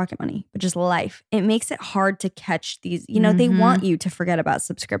hard, not Rocket Money, but just life. It makes it hard to catch these, they want you to forget about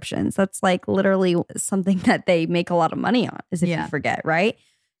subscriptions. That's like literally something that they make a lot of money on is if you forget, right?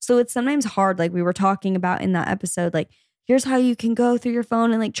 So it's sometimes hard, like we were talking about in that episode, like here's how you can go through your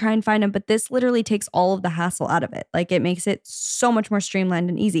phone and like try and find them. But this literally takes all of the hassle out of it. Like it makes it so much more streamlined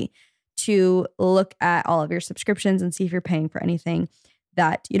and easy to look at all of your subscriptions and see if you're paying for anything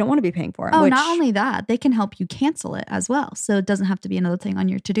that you don't want to be paying for. Oh, not only that, they can help you cancel it as well. So it doesn't have to be another thing on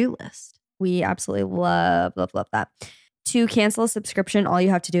your to-do list. We absolutely love that. To cancel a subscription, all you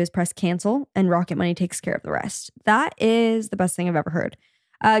have to do is press cancel and Rocket Money takes care of the rest. That is the best thing I've ever heard.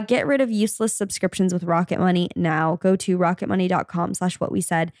 Get rid of useless subscriptions with Rocket Money now. Go to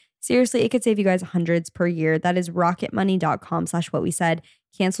rocketmoney.com/whatwesaid. Seriously, it could save you guys hundreds per year. That is rocketmoney.com/whatwesaid.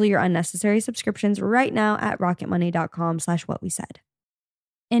 Cancel your unnecessary subscriptions right now at rocketmoney.com/whatwesaid.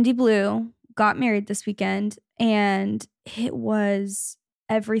 Andy Blue got married this weekend and it was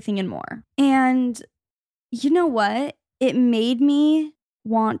everything and more. And you know what? It made me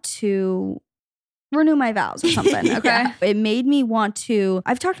want to renew my vows or something, okay? It made me want to,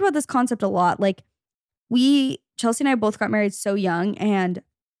 I've talked about this concept a lot. Like Chelsea and I both got married so young. And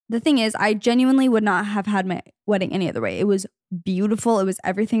the thing is, I genuinely would not have had my wedding any other way. It was beautiful. It was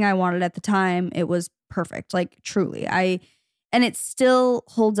everything I wanted at the time. It was perfect, like truly. And it still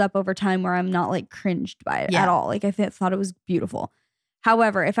holds up over time where I'm not like cringed by it at all. Like I thought it was beautiful.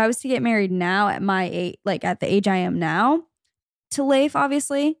 However, if I was to get married now at my age, like at the age I am now, to Leif,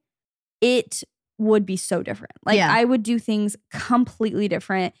 obviously, it would be so different. Like I would do things completely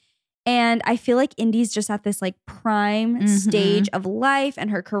different. And I feel like Indy's just at this like prime stage of life and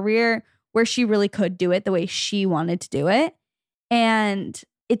her career where she really could do it the way she wanted to do it. And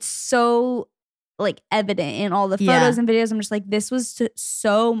it's so like evident in all the photos and videos. I'm just like, this was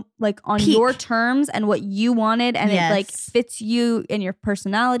so like on your terms and what you wanted. And it like fits you and your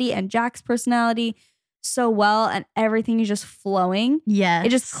personality and Jack's personality so well. And everything is just flowing. Yes. It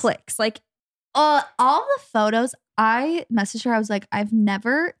just clicks. Like all the photos, I messaged her. I was like, I've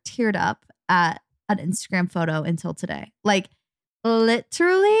never teared up at an Instagram photo until today. Like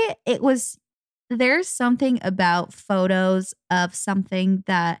literally there's something about photos of something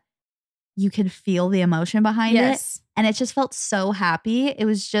that you can feel the emotion behind it. And it just felt so happy. It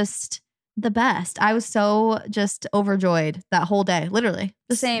was just the best. I was so just overjoyed that whole day, literally.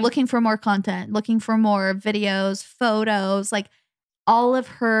 Just looking for more content, looking for more videos, photos, like all of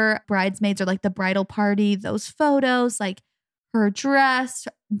her bridesmaids or like the bridal party, those photos, like her dress,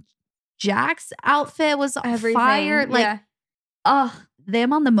 Jack's outfit was fire. Like,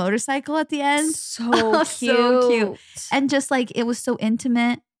 them on the motorcycle at the end. So cute. So cute. And just like, it was so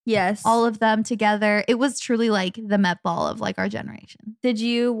intimate. Yes. All of them together. It was truly like the Met Ball of like our generation. Did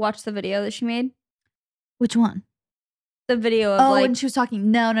you watch the video that she made? Which one? The video of when she was talking.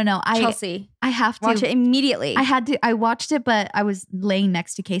 No. Chelsea. I have to. Watch it immediately. I watched it, but I was laying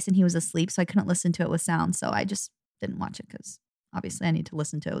next to Case and he was asleep, so I couldn't listen to it with sound. So I just didn't watch it because obviously I need to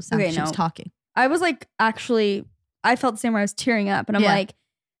listen to it with sound because she was talking. I was like, actually, I felt the same way. I was tearing up and I'm like,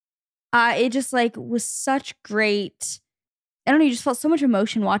 it just like was such great. I don't know, you just felt so much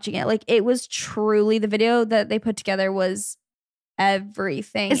emotion watching it. Like it was truly, the video that they put together was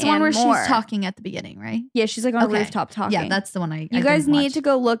everything. It's the one where she's talking at the beginning, right? Yeah, she's like on a rooftop talking. Yeah, that's the one You guys need to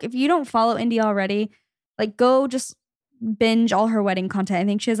go look. If you don't follow Indy already, like go just binge all her wedding content. I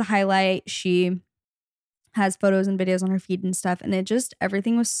think she has a highlight. She has photos and videos on her feed and stuff. And it just,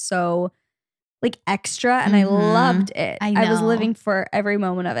 everything was so like extra and I loved it. I was living for every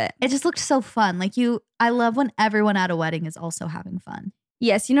moment of it. It just looked so fun. Like I love when everyone at a wedding is also having fun.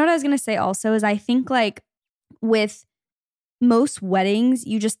 Yes. You know what I was going to say also is I think like with most weddings,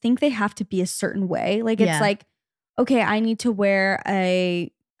 you just think they have to be a certain way. Like it's like, okay, I need to wear I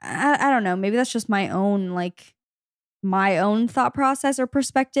don't know. Maybe that's just my own thought process or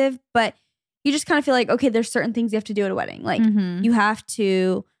perspective. But you just kind of feel like, okay, there's certain things you have to do at a wedding. Like you have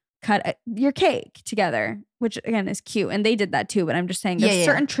to cut your cake together, which again is cute. And they did that too. But I'm just saying there's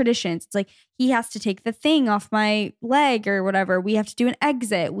certain traditions. It's like he has to take the thing off my leg or whatever. We have to do an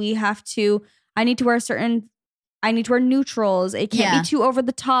exit. I need to wear neutrals. It can't be too over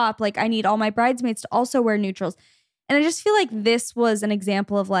the top. Like I need all my bridesmaids to also wear neutrals. And I just feel like this was an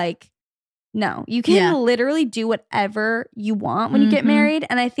example of like, no, you can literally do whatever you want when you get married.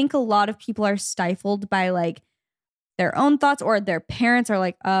 And I think a lot of people are stifled by like their own thoughts or their parents are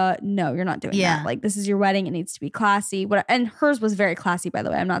like, no, you're not doing that. Like this is your wedding. It needs to be classy. And hers was very classy, by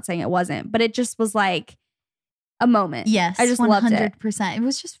the way. I'm not saying it wasn't, but it just was like, a moment. Yes, I just loved it. 100%. It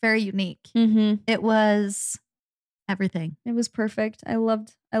was just very unique. Mm-hmm. It was everything. It was perfect. I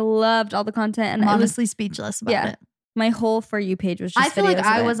loved all the content, and I'm honestly speechless about it. My whole For You page was just I feel like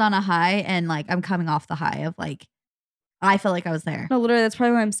I it. was on a high, and like I'm coming off the high of like I feel like I was there. No, literally, that's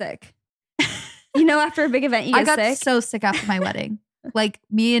probably why I'm sick. After a big event, you get sick. I got so sick after my wedding. Like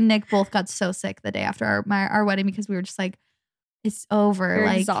me and Nick both got so sick the day after our wedding because we were just like, it's over. You're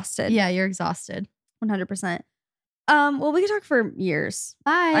like exhausted. Yeah, you're exhausted. 100%. Well, we could talk for years.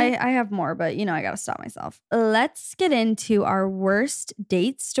 Bye. I have more, but I gotta stop myself. Let's get into our worst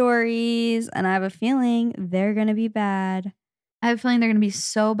date stories, and I have a feeling they're gonna be bad. I have a feeling they're gonna be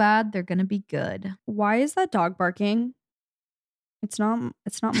so bad they're gonna be good. Why is that dog barking? It's not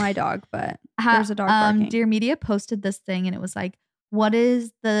my dog, but there's a dog barking. Dear Media posted this thing, and it was like,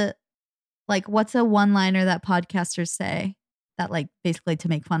 what's a one-liner that podcasters say that like basically to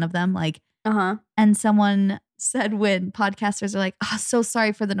make fun of them, like and someone said when podcasters are like, oh, so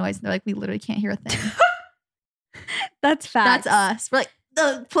sorry for the noise, and they're like, we literally can't hear a thing. That's facts. That's us. We're like,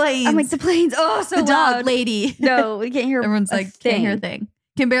 the planes. I'm like, the planes. Oh, so the loud. dog lady. No, we can't hear. Everyone's like, can't hear a thing.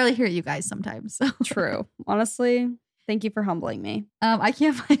 Can barely hear you guys sometimes. So. True. Honestly, thank you for humbling me. I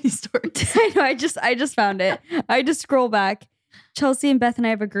can't find these stories. I know. I just found it. I just scroll back. Chelsea and Beth and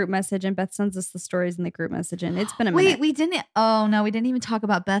I have a group message, and Beth sends us the stories in the group message, and it's been a minute. Wait, we didn't. Oh no, we didn't even talk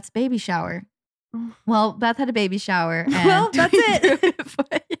about Beth's baby shower. Well, Beth had a baby shower. And well, that's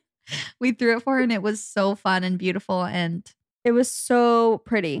it. We threw it for her, and it was so fun and beautiful, and it was so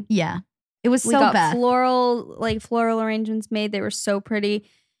pretty. Yeah, it was. We got floral arrangements made. They were so pretty,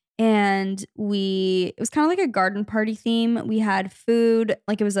 and it was kind of like a garden party theme. We had food,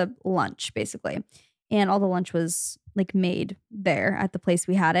 like it was a lunch basically, and all the lunch was like made there at the place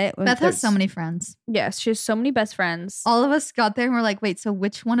we had it. Beth has so many friends. Yes, she has so many best friends. All of us got there and we're like, wait, so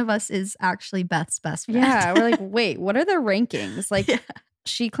which one of us is actually Beth's best friend? Yeah, we're like, wait, what are the rankings? Like,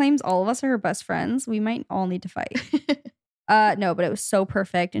 she claims all of us are her best friends. We might all need to fight. No, but it was so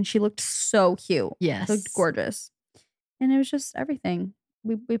perfect, and she looked so cute. Yes, she looked gorgeous, and it was just everything.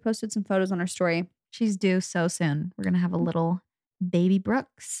 We posted some photos on our story. She's due so soon. We're gonna have a little baby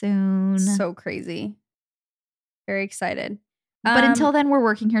Brooke soon. So crazy. Very excited. But until then, we're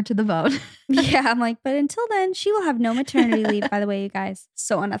working her to the bone. Yeah, I'm like, but until then, she will have no maternity leave, by the way, you guys.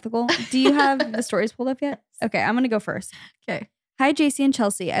 So unethical. Do you have the stories pulled up yet? Okay, I'm going to go first. Okay. Hi, JC and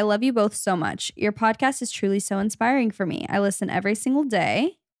Chelsea. I love you both so much. Your podcast is truly so inspiring for me. I listen every single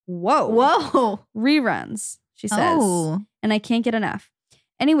day. Whoa. Reruns, she says. Oh. And I can't get enough.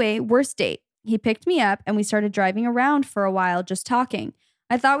 Anyway, worst date. He picked me up and we started driving around for a while just talking.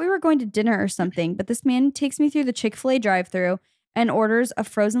 I thought we were going to dinner or something, but this man takes me through the Chick-fil-A drive-thru and orders a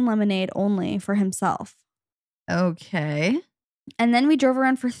frozen lemonade only for himself. Okay. And then we drove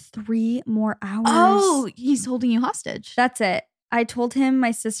around for 3 more hours. Oh, he's holding you hostage. That's it. I told him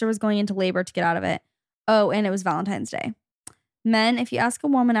my sister was going into labor to get out of it. Oh, and it was Valentine's Day. Men, if you ask a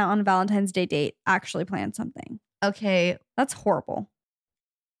woman out on a Valentine's Day date, actually plan something. Okay. That's horrible.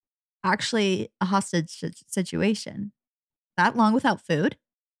 Actually, a hostage situation. That long without food?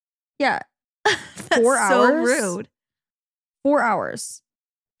 Yeah. That's 4 hours. So rude. 4 hours.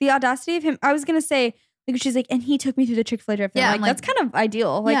 The audacity of him. I was gonna say, like, she's like, and he took me through the Chick-fil-A drive-thru. Yeah, like, that's kind of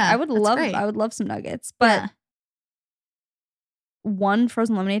ideal. Like, yeah, I would love some nuggets. But one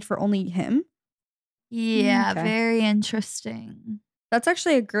frozen lemonade for only him? Yeah, okay. Very interesting. That's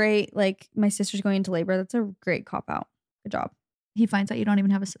actually a great, like, my sister's going into labor. That's a great cop-out. Good job. He finds out you don't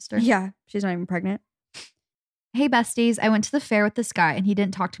even have a sister. Yeah, she's not even pregnant. Hey, besties. I went to the fair with this guy, and he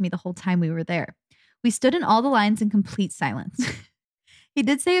didn't talk to me the whole time we were there. We stood in all the lines in complete silence. He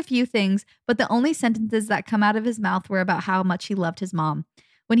did say a few things, but the only sentences that come out of his mouth were about how much he loved his mom.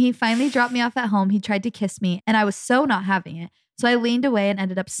 When he finally dropped me off at home, he tried to kiss me, and I was so not having it. So I leaned away and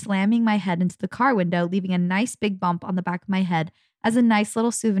ended up slamming my head into the car window, leaving a nice big bump on the back of my head as a nice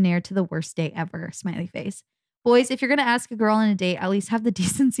little souvenir to the worst date ever. Smiley face. Boys, if you're going to ask a girl on a date, at least have the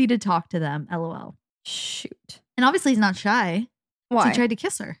decency to talk to them. LOL. Shoot. And obviously he's not shy. Why? He tried to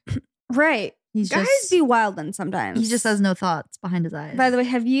kiss her. Right. Guys be wildin' sometimes. He just has no thoughts behind his eyes. By the way,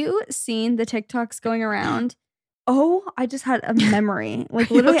 have you seen the TikToks going around? Oh, I just had a memory. Like,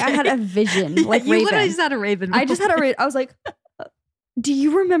 literally, okay? I had a vision. Like, you Raven. literally just had a Raven. I just had a Raven. I was like, do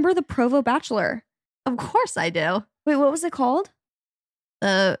you remember the Provo Bachelor? Of course I do. Wait, what was it called?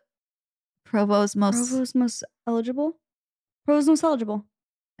 The Provo's most eligible? Provo's most eligible.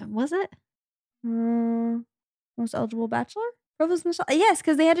 Was it? Most eligible bachelor? Provo's most yes,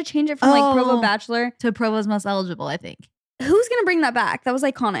 because they had to change it from like Provo Bachelor to Provo's most eligible, I think. Who's gonna bring that back? That was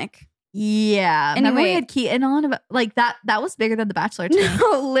iconic. Yeah. Anyway, we had Keaton on about like that was bigger than the Bachelor to me.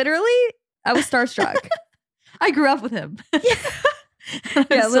 No, literally, I was starstruck. I grew up with him.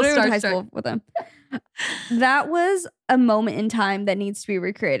 Yeah, literally in high school with him. That was a moment in time that needs to be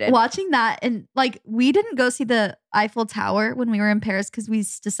recreated. Watching that, and like we didn't go see the Eiffel Tower when we were in Paris because we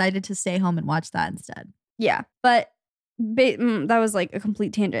decided to stay home and watch that instead. Yeah, but that was like a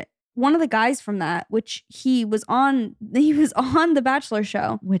complete tangent. One of the guys from that, which he was on the Bachelor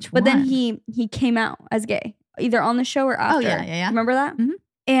show. Which one? But then he came out as gay, either on the show or after. Oh yeah. Remember that? Mm-hmm.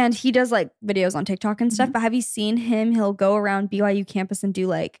 And he does like videos on TikTok and stuff. Mm-hmm. But have you seen him? He'll go around BYU campus and do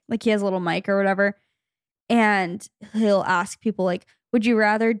like he has a little mic or whatever. And he'll ask people like, would you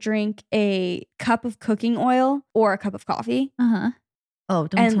rather drink a cup of cooking oil or a cup of coffee? Uh-huh. Oh,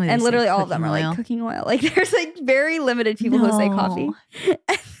 don't tell me. And literally all of them are like cooking oil. Like there's like very limited people who say coffee.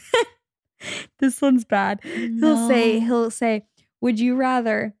 This one's bad. No. He'll say, would you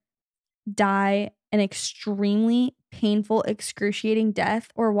rather die an extremely painful, excruciating death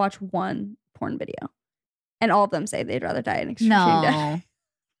or watch one porn video? And all of them say they'd rather die an excruciating death.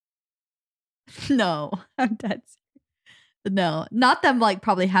 No. I'm dead. No. Not them like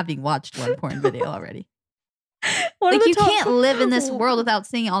probably having watched one porn video already. Like you can't live in this world without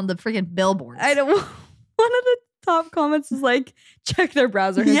seeing it on the freaking billboards. I don't. One of the top comments is like, check their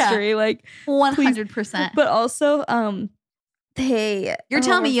browser history. Yeah. Like 100%. But also, you're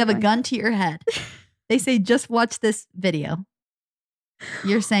telling me you have a gun to your head. They say, just watch this video.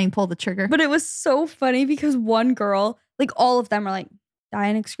 You're saying pull the trigger. But it was so funny because one girl, like all of them are like, die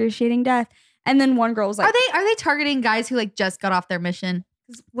an excruciating death. And then one girl was like, are they targeting guys who like just got off their mission?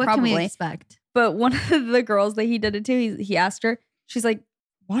 What probably. Can we expect? But one of the girls that he did it to, he asked her, she's like,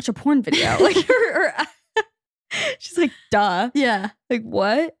 watch a porn video. Like she's like, duh. Yeah. Like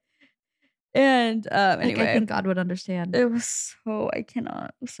what? And anyway. I think God would understand. It was I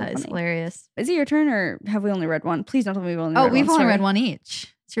cannot. It was so that funny. Is hilarious. Is it your turn or have we only read one? Please don't tell me we've only read one. We've only read one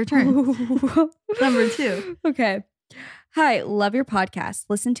each. It's your turn. Number 2. Okay. Hi, love your podcast.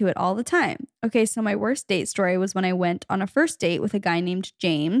 Listen to it all the time. Okay, so my worst date story was when I went on a first date with a guy named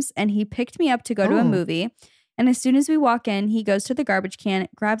James, and he picked me up to go to a movie. And as soon as we walk in, he goes to the garbage can,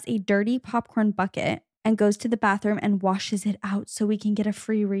 grabs a dirty popcorn bucket, and goes to the bathroom and washes it out so we can get a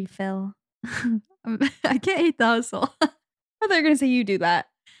free refill. I can't hate the hustle. I thought you were going to say you do that.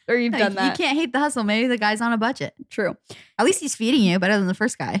 Or you've done that. You can't hate the hustle. Maybe the guy's on a budget. True. At least he's feeding you better than the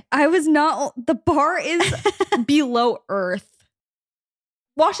first guy. I was not. The bar is below earth.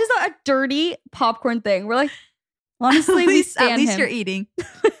 Washes out a dirty popcorn thing. We're like, honestly, at least you're eating.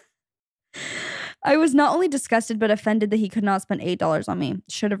 I was not only disgusted, but offended that he could not spend $8 on me.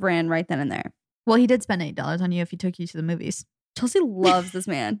 Should have ran right then and there. Well, he did spend $8 on you if he took you to the movies. Chelsea loves this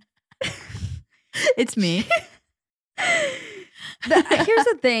man. It's me. Here's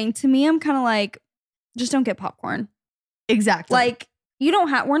the thing. To me, I'm kind of like, just don't get popcorn. Exactly. Like,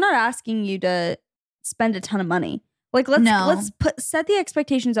 we're not asking you to spend a ton of money. Like, let's set the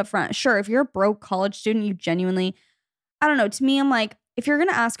expectations up front. Sure, if you're a broke college student, you genuinely, I don't know. To me, I'm like, if you're going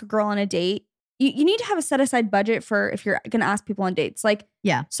to ask a girl on a date, you need to have a set aside budget for if you're going to ask people on dates. Like,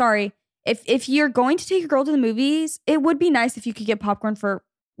 yeah, sorry. If you're going to take a girl to the movies, it would be nice if you could get popcorn for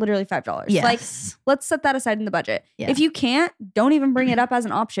literally $5. Yes. Like, let's set that aside in the budget. Yeah. If you can't, don't even bring it up as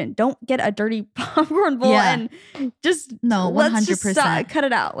an option. Don't get a dirty popcorn bowl and just 100%. Let's just cut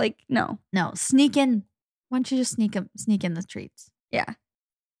it out. Like, no, sneak in. Why don't you just sneak in the treats? Yeah,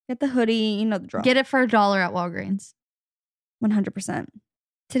 get the hoodie. You know the drill. Get it for $1 at Walgreens. 100%.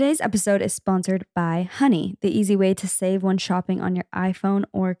 Today's episode is sponsored by Honey, the easy way to save when shopping on your iPhone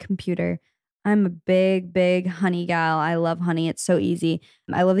or computer. I'm a big Honey gal. I love Honey. It's so easy.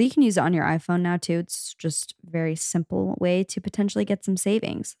 I love that you can use it on your iPhone now too. It's just a very simple way to potentially get some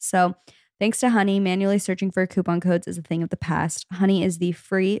savings. So thanks to Honey, manually searching for coupon codes is a thing of the past. Honey is the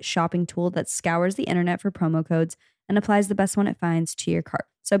free shopping tool that scours the internet for promo codes and applies the best one it finds to your cart.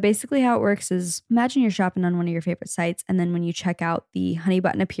 So basically how it works is imagine you're shopping on one of your favorite sites, and then when you check out, the Honey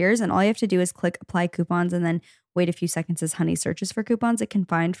button appears, and all you have to do is click apply coupons and then wait a few seconds as Honey searches for coupons it can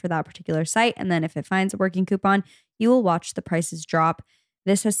find for that particular site. And then if it finds a working coupon, you will watch the prices drop.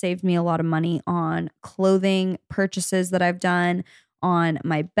 This has saved me a lot of money on clothing purchases that I've done, on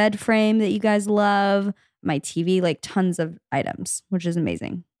my bed frame that you guys love, my TV, like tons of items, which is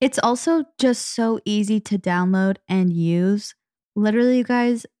amazing. It's also just so easy to download and use. Literally, you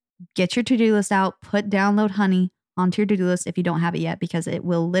guys, get your to-do list out, put download Honey onto your to-do list if you don't have it yet, because it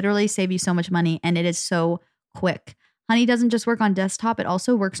will literally save you so much money, and it is so quick. Honey doesn't just work on desktop, it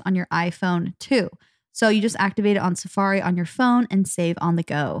also works on your iPhone too. So you just activate it on Safari on your phone and save on the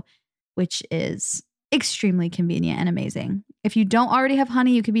go, which is extremely convenient and amazing. If you don't already have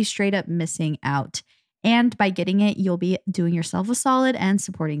Honey, you could be straight up missing out. And by getting it, you'll be doing yourself a solid and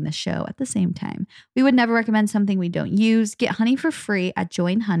supporting the show at the same time. We would never recommend something we don't use. Get honey for free at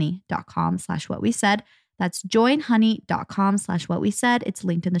joinhoney.com/whatwesaid. That's joinhoney.com/whatwesaid. It's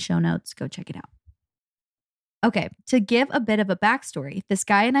linked in the show notes. Go check it out. Okay, to give a bit of a backstory, this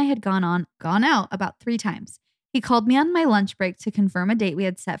guy and I had gone out about 3 times. He called me on my lunch break to confirm a date we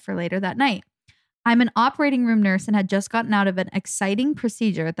had set for later that night. I'm an operating room nurse and had just gotten out of an exciting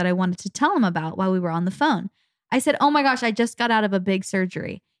procedure that I wanted to tell him about while we were on the phone. I said, "Oh my gosh, I just got out of a big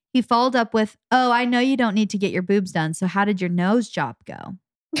surgery." He followed up with, "Oh, I know you don't need to get your boobs done, so how did your nose job go?"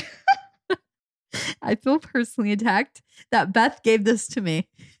 I feel personally attacked that Beth gave this to me.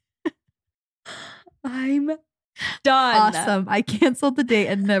 I'm done. Awesome. I canceled the date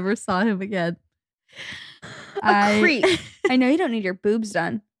and never saw him again. Creep. I know you don't need your boobs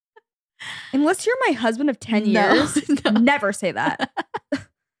done. Unless you're my husband of 10 years, never say that.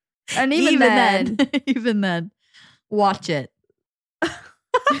 And even then, watch it. That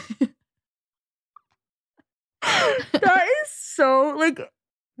is so, like,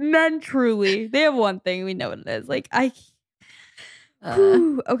 men truly, they have one thing, we know what it is. Like,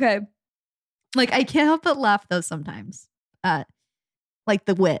 okay. Like, I can't help but laugh, though, sometimes. Like,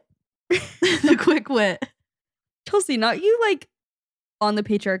 the wit. The quick wit. Chelsea, not you, like, on the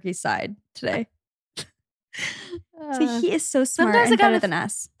patriarchy side today. So he is so smart and better than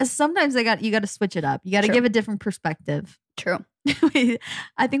us. Sometimes you got to switch it up. You got to give a different perspective. True. I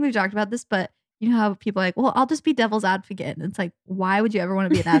think we've talked about this, but you know how people are like, well, I'll just be devil's advocate. And it's like, why would you ever want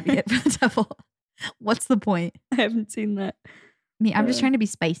to be an advocate for the devil? What's the point? I haven't seen that. I'm just trying to be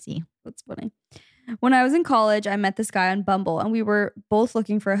spicy. That's funny. When I was in college, I met this guy on Bumble and we were both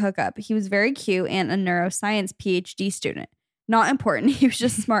looking for a hookup. He was very cute and a neuroscience PhD student. Not important. He was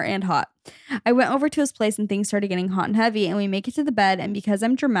just smart and hot. I went over to his place and things started getting hot and heavy and we make it to the bed, and because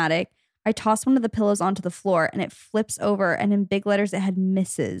I'm dramatic, I toss one of the pillows onto the floor and it flips over, and in big letters it had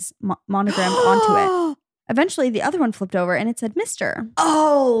Mrs. monogrammed onto it. Eventually the other one flipped over and it said Mr.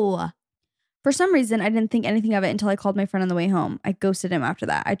 Oh! For some reason, I didn't think anything of it until I called my friend on the way home. I ghosted him after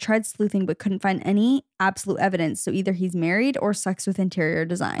that. I tried sleuthing but couldn't find any absolute evidence, so either he's married or sucks with interior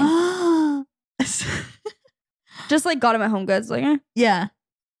design. Just like got him at Home Goods, like, eh. Yeah.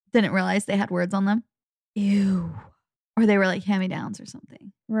 Didn't realize they had words on them. Ew. Or they were like hand-me-downs or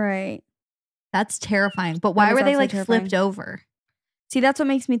something. Right. That's terrifying. But why were they like flipped over? See, that's what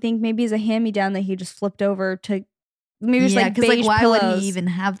makes me think maybe it's a hand-me-down that he just flipped over to. Maybe it's like because beige why pillows. would he even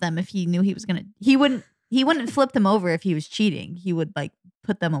have them if he knew he was gonna? He wouldn't flip them over if he was cheating. He would like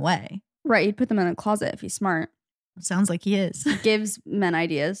put them away. Right, he'd put them in a closet if he's smart. Sounds like he is. He gives men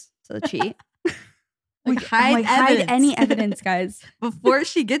ideas to cheat. Hide any evidence, guys. Before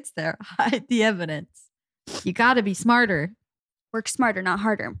she gets there, hide the evidence. You got to be smarter. Work smarter, not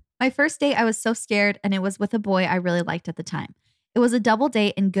harder. My first date, I was so scared, and it was with a boy I really liked at the time. It was a double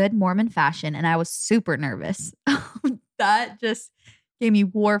date in good Mormon fashion, and I was super nervous. That just gave me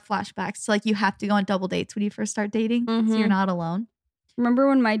war flashbacks. So, like, you have to go on double dates when you first start dating, so you're not alone. Remember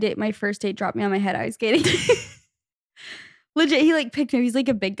when my first date dropped me on my head ice skating? Legit, he like picked me up. He's like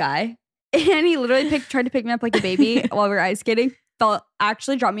a big guy. And he literally tried to pick me up like a baby while we were ice skating.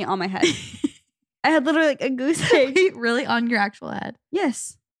 Actually dropped me on my head. I had literally like a goose egg. Really on your actual head?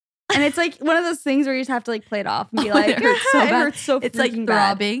 Yes. And it's like one of those things where you just have to like play it off and be like, it hurts so bad. It hurts so it's like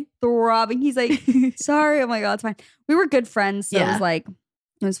throbbing. Bad. Throbbing. He's like, sorry. Oh my God, it's fine. We were good friends. So it was like,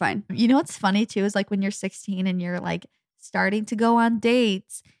 it was fine. You know what's funny too is like when you're 16 and you're like starting to go on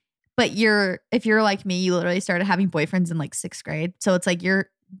dates, but if you're like me, you literally started having boyfriends in like 6th grade. So it's like you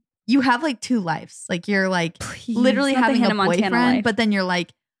have like 2 lives. Like you're like literally having a boyfriend, but then you're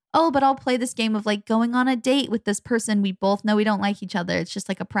like, oh, but I'll play this game of like going on a date with this person. We both know we don't like each other. It's just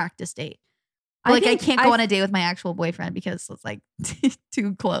like a practice date. I can't go on a date with my actual boyfriend because it's like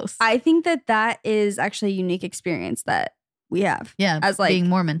too close. I think that is actually a unique experience that we have. Yeah. As like being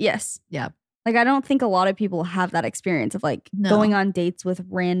Mormon. Yes. Yeah. Like I don't think a lot of people have that experience of like going on dates with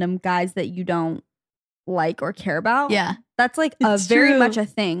random guys that you don't like or care about. Yeah. That's like very much a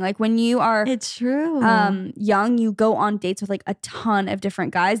thing. Like when you are it's true. Young, you go on dates with like a ton of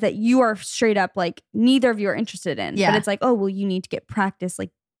different guys that you are straight up like neither of you are interested in. Yeah. But it's like, oh, well, you need to get practice like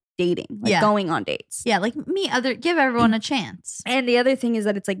dating, like going on dates. Yeah, like give everyone a chance. And the other thing is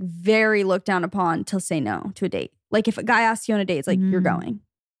that it's like very looked down upon to say no to a date. Like if a guy asks you on a date, it's like you're going.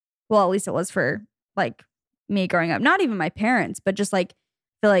 Well, at least it was for like me growing up. Not even my parents, but just like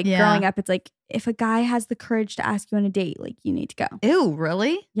feel like growing up, it's like if a guy has the courage to ask you on a date, like you need to go. Ew,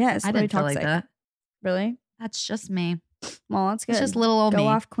 really? Yes, I didn't feel like that. Really? That's just me. Well, that's good. It's just little old me. Go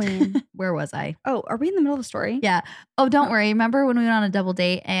off, queen. Where was I? Oh, are we in the middle of a story? Yeah. Oh, don't worry. Remember when we went on a double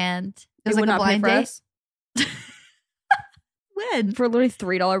date and it was like a blind date? When? For literally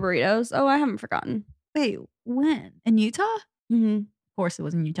 $3 burritos. Oh, I haven't forgotten. Wait, when? In Utah? Mm-hmm. Of course it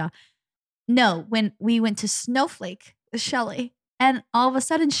was in Utah. No, when we went to Snowflake with Shelly and all of a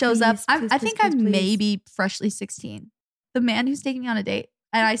sudden shows up. I think I'm maybe freshly 16. The man who's taking me on a date.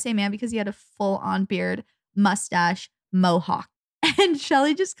 And I say man because he had a full on beard, mustache, mohawk. And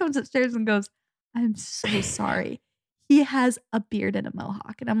Shelly just comes upstairs and goes, I'm so sorry. He has a beard and a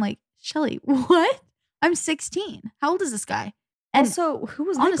mohawk. And I'm like, Shelly, what? I'm 16. How old is this guy? And also, who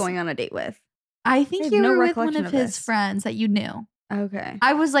was I going on a date with? I think you were with one of his friends that you knew. Okay.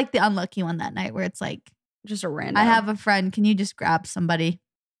 I was like the unlucky one that night where it's like, just a random. I have a friend. Can you just grab somebody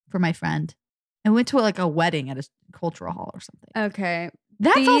for my friend? And went to like a wedding at a cultural hall or something. Okay.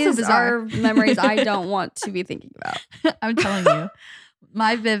 That's also bizarre. Are memories I don't want to be thinking about. I'm telling you.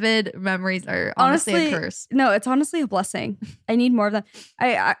 My vivid memories are honestly a curse. No, it's honestly a blessing. I need more of them.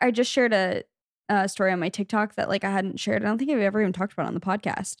 I just shared a story on my TikTok that like I hadn't shared. I don't think I've ever even talked about it on the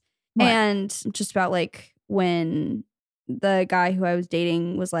podcast. What? And just about like when the guy who I was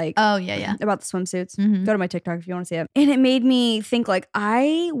dating was like, oh yeah, about the swimsuits. Mm-hmm. Go to my TikTok if you want to see it. And it made me think like,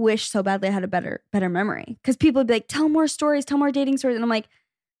 I wish so badly I had a better memory. Because people would be like, tell more stories, tell more dating stories. And I'm like,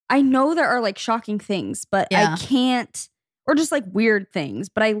 I know there are like shocking things, but I can't, or just like weird things.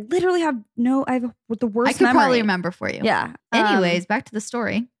 But I literally have the worst I could memory. probably remember for you. Yeah. Anyways, back to the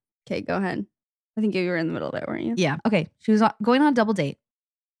story. Okay, go ahead. I think you were in the middle of it, weren't you? Yeah. Okay. She was going on a double date.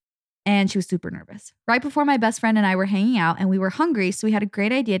 And she was super nervous. Right before my best friend and I were hanging out and we were hungry, so we had a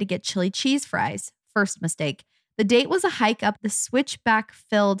great idea to get chili cheese fries. First mistake. The date was a hike up the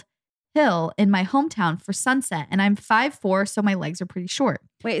switchback-filled hill in my hometown for sunset, and I'm 5'4", so my legs are pretty short.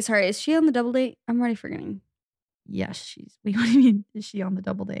 Wait, sorry, is she on the double date? I'm already forgetting. Yes, she's. Wait, what do you mean? Is she on the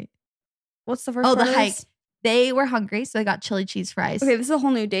double date? What's the first? Oh, the hike. They were hungry, so they got chili cheese fries. Okay, this is a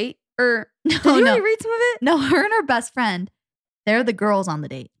whole new date? Or did you already read some of it? No, her and her best friend, they're the girls on the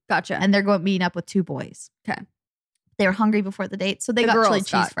date. Gotcha. And they're going meeting up with two boys. Okay. They were hungry before the date, so they got chili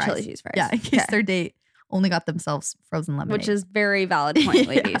cheese fries. Yeah, in case their date only got themselves frozen lemonade. Which is very valid point,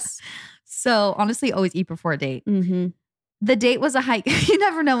 ladies. So honestly, always eat before a date. Mm-hmm. The date was a hike. You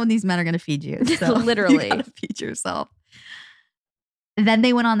never know when these men are going to feed you. So literally. You gotta feed yourself. Then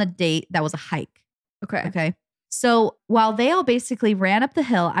they went on the date that was a hike. Okay. So while they all basically ran up the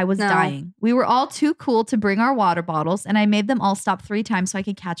hill, I was dying. We were all too cool to bring our water bottles, and I made them all stop 3 times so I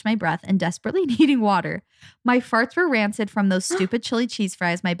could catch my breath and desperately needing water. My farts were rancid from those stupid chili cheese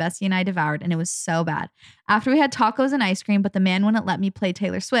fries my bestie and I devoured, and it was so bad. After we had tacos and ice cream, but the man wouldn't let me play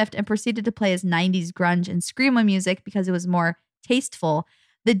Taylor Swift and proceeded to play his 90s grunge and screamo music because it was more tasteful.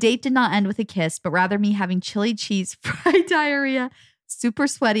 The date did not end with a kiss, but rather me having chili cheese fry diarrhea, super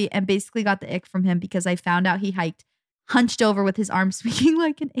sweaty, and basically got the ick from him because I found out he hiked hunched over with his arms swinging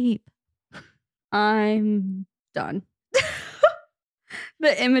like an ape. I'm done.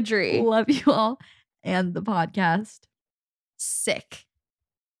 The imagery. Love you all. And the podcast. Sick.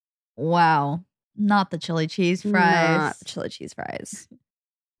 Wow. Not the chili cheese fries. Not the chili cheese fries.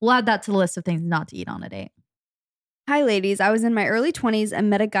 We'll add that to the list of things not to eat on a date. Hi, ladies. I was in my early 20s and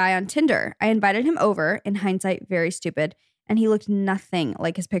met a guy on Tinder. I invited him over, in hindsight, very stupid, and he looked nothing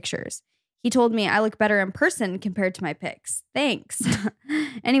like his pictures. He told me I look better in person compared to my pics. Thanks.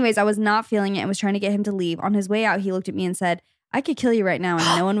 Anyways, I was not feeling it and was trying to get him to leave. On his way out, he looked at me and said, I could kill you right now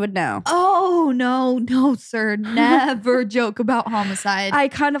and no one would know. Oh, no, sir. Never joke about homicide. I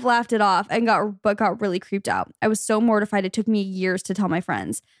kind of laughed it off and got really creeped out. I was so mortified it took me years to tell my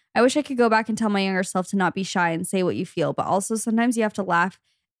friends. I wish I could go back and tell my younger self to not be shy and say what you feel, but also sometimes you have to laugh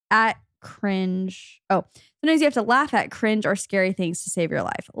at cringe. Sometimes you have to laugh at cringe or scary things to save your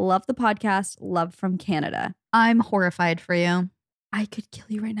life. Love the podcast. Love from Canada. I'm horrified for you. I could kill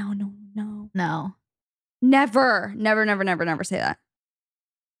you right now. No. Never say that.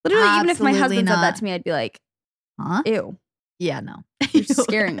 Literally, Absolutely even if my husband not. said that to me, I'd be like, huh? Ew. Yeah, no. You're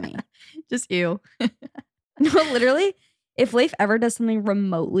scaring me. Just ew. No, literally, if Leif ever does something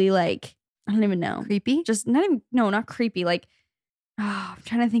remotely like, I don't even know. Creepy? Just not creepy. Like, I'm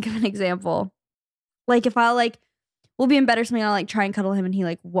trying to think of an example. Like if I'll we'll be in bed or something, I'll try and cuddle him and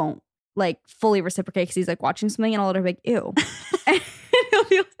he won't fully reciprocate because he's watching something and I'll let her be ew. And he'll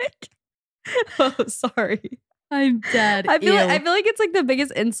be like, oh, sorry. I'm dead. I feel like it's the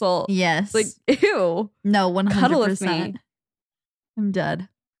biggest insult. Yes. Ew. No, 100%. Cuddle with me. I'm dead.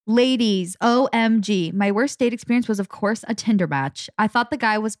 Ladies, OMG. My worst date experience was, of course, a Tinder match. I thought the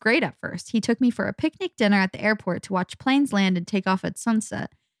guy was great at first. He took me for a picnic dinner at the airport to watch planes land and take off at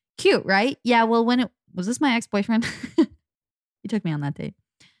sunset. Cute, right? Yeah, well, was this my ex-boyfriend? He took me on that date.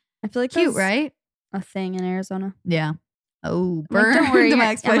 I feel like cute, right? A thing in Arizona. Yeah. Oh, like, don't worry. to my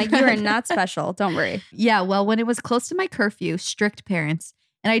I'm ex-boyfriend. like, you are not special. Don't worry. Yeah, well, when it was close to my curfew, strict parents,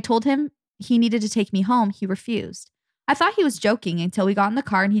 and I told him he needed to take me home, he refused. I thought he was joking until we got in the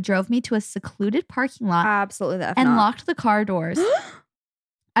car and he drove me to a secluded parking lot Absolutely the F and not. locked the car doors.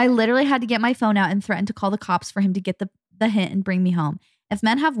 I literally had to get my phone out and threaten to call the cops for him to get the hint and bring me home. If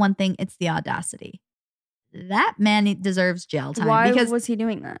men have one thing, it's the audacity. That man deserves jail time. Why because was he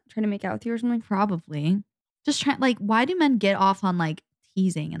doing that? Trying to make out with you or something? Probably. Just trying, like, why do men get off on like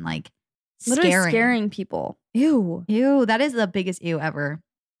teasing and like Literally scaring people. Ew. Ew, that is the biggest ew ever.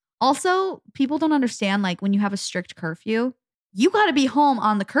 Also, people don't understand, like, when you have a strict curfew, you got to be home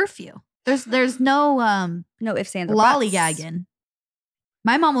on the curfew. There's no No ifs, ands, or buts. lollygagging.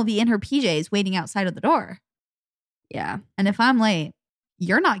 My mom will be in her PJs waiting outside of the door. Yeah. And if I'm late,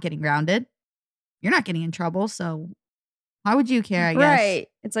 you're not getting grounded. You're not getting in trouble. So why would you care, I guess? Right.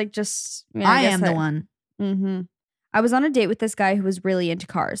 It's like just... I am the one. Mm-hmm. I was on a date with this guy who was really into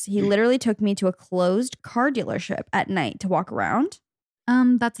cars. He literally took me to a closed car dealership at night to walk around.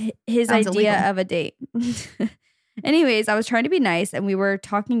 That's his sounds idea illegal. of a date. Anyways, I was trying to be nice and we were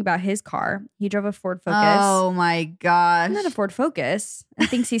talking about his car. He drove a Ford Focus. Oh my gosh. Not a Ford Focus. And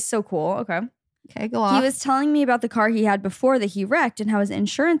thinks he's so cool. Okay. Okay, go off. He was telling me about the car he had before that he wrecked and how his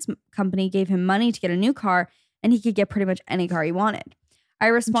insurance company gave him money to get a new car and he could get pretty much any car he wanted. I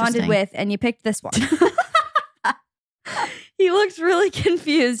responded Interesting. with, and you picked this one. He looked really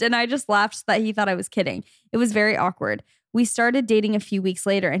confused and I just laughed so that he thought I was kidding. It was very awkward. We started dating a few weeks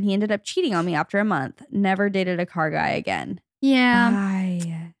later and he ended up cheating on me after a month. Never dated a car guy again. Yeah.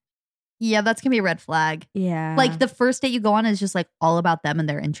 Bye. Yeah, that's going to be a red flag. Yeah. Like the first date you go on is just like all about them and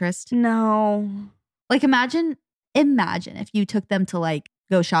their interest. No. Like imagine if you took them to like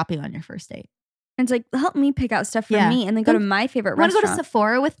go shopping on your first date. And it's like, help me pick out stuff for Yeah. me and then go to my favorite Want to restaurant. go to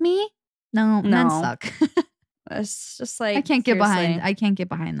Sephora with me? No, men suck. It's just like, I can't get seriously.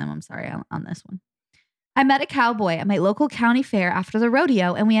 behind them. I'm sorry on this one. I met a cowboy at my local county fair after the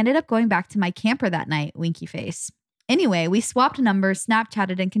rodeo and we ended up going back to my camper that night, winky face. Anyway, we swapped numbers,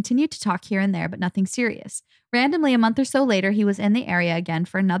 Snapchatted, and continued to talk here and there, but nothing serious. Randomly, a month or so later, he was in the area again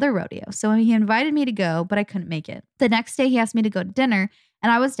for another rodeo, so he invited me to go, but I couldn't make it. The next day, he asked me to go to dinner,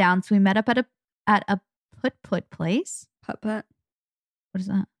 and I was down, so we met up at a putt-putt place. Putt-putt. What is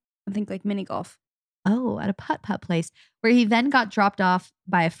that? I think like mini golf. Oh, at a putt-putt place, where he then got dropped off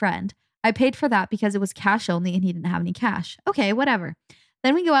by a friend. I paid for that because it was cash only and he didn't have any cash. Okay, whatever.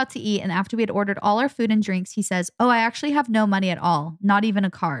 Then we go out to eat, and after we had ordered all our food and drinks, he says, "Oh, I actually have no money at all, not even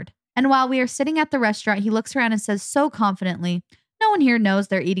a card." And while we are sitting at the restaurant, he looks around and says so confidently, "No one here knows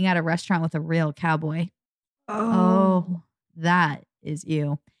they're eating at a restaurant with a real cowboy." Oh, that is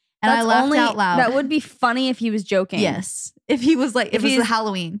you. And I laughed out loud. That would be funny if he was joking. Yes. If he was like, if it was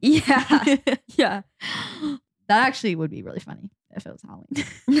Halloween. Yeah. Yeah. That actually would be really funny if it was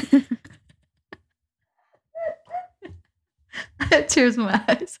Halloween. I have tears in my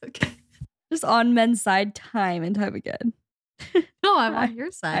eyes. Okay. Just on men's side time and time again. No, I'm on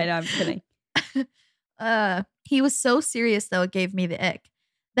your side. I know, I'm kidding. He was so serious, though, it gave me the ick.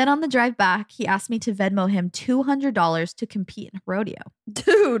 Then on the drive back, he asked me to Venmo him $200 to compete in a rodeo.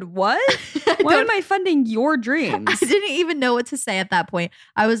 Dude, what? Why am I funding your dreams? I didn't even know what to say at that point.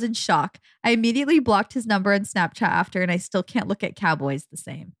 I was in shock. I immediately blocked his number and Snapchat after, and I still can't look at cowboys the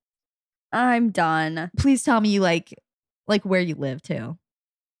same. I'm done. Please tell me you like where you live too.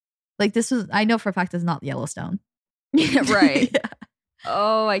 Like this was, I know for a fact it's not Yellowstone. Yeah, right. Yeah.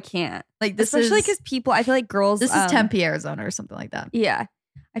 Oh, I can't. Like this especially is because people, I feel like girls. This is Tempe, Arizona, or something like that. Yeah,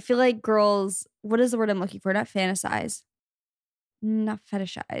 I feel like girls. What is the word I'm looking for? Not fantasize, not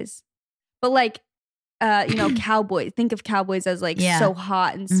fetishize, but like, cowboys. Think of cowboys as like so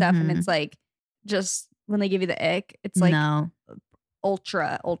hot and stuff, and it's like just when they give you the ick, it's like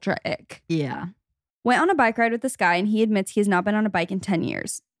ultra ick. Yeah. Went on a bike ride with this guy, and he admits he has not been on a bike in 10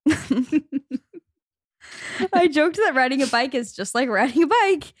 years. I joked that riding a bike is just like riding a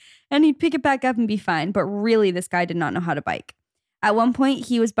bike, and he'd pick it back up and be fine. But really, this guy did not know how to bike. At one point,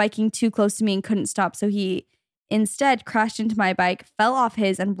 he was biking too close to me and couldn't stop, so he instead crashed into my bike, fell off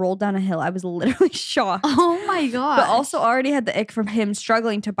his, and rolled down a hill. I was literally shocked. Oh my god! But also already had the ick from him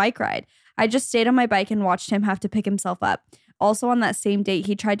struggling to bike ride. I just stayed on my bike and watched him have to pick himself up. Also on that same date,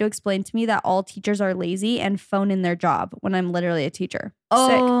 he tried to explain to me that all teachers are lazy and phone in their job when I'm literally a teacher. Oh,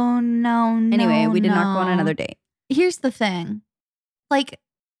 Sick. no. Anyway, we did not go on another date. Here's the thing. Like,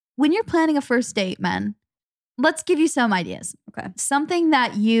 when you're planning a first date, men, let's give you some ideas. Okay. Something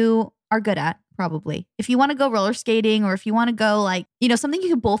that you are good at, probably. If you want to go roller skating or if you want to go like, something you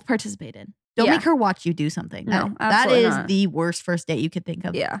can both participate in. Don't make her watch you do something. No, that absolutely is not. the worst first date you could think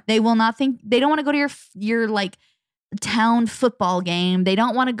of. Yeah. They will not think, they don't want to go to your like town football game. They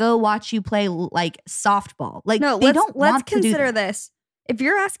don't want to go watch you play like softball. Like no, they don't want to do that. Let's consider this. If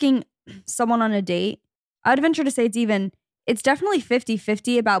you're asking someone on a date, I'd venture to say it's definitely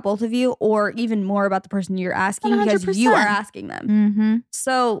 50-50 about both of you, or even more about the person you're asking 100%. Because you are asking them. Mm-hmm.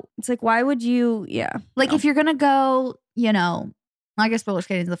 So it's like, why would you? Yeah. Like if you're going to go, you know, I guess roller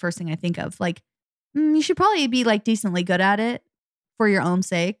skating is the first thing I think of. Like you should probably be like decently good at it for your own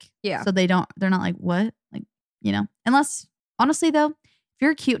sake. Yeah. So they're not like, what? Like, you know, unless honestly though, if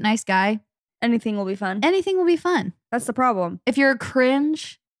you're a cute, nice guy, anything will be fun. Anything will be fun. That's the problem. If you're a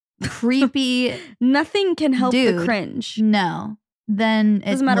cringe, creepy, nothing can help dude, the cringe. No. Then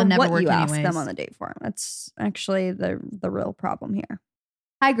it doesn't matter never what work you anyways. ask them on the date for. That's actually the real problem here.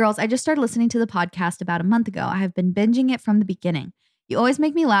 Hi girls, I just started listening to the podcast about a month ago. I have been binging it from the beginning. You always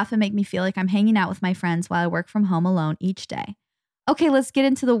make me laugh and make me feel like I'm hanging out with my friends while I work from home alone each day. Okay, let's get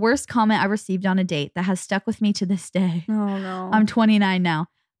into the worst comment I received on a date that has stuck with me to this day. Oh no. I'm 29 now.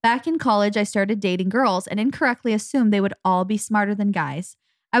 Back in college, I started dating girls and incorrectly assumed they would all be smarter than guys.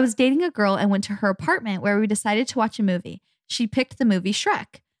 I was dating a girl and went to her apartment where we decided to watch a movie. She picked the movie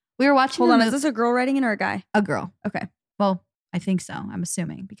Shrek. We were watching Hold on, is this a girl writing in or a guy? A girl. Okay. Well, I think so. I'm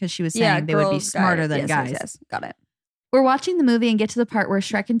assuming because she was saying they would be smarter than guys. Yes, got it. We're watching the movie and get to the part where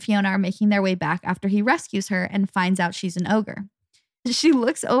Shrek and Fiona are making their way back after he rescues her and finds out she's an ogre. She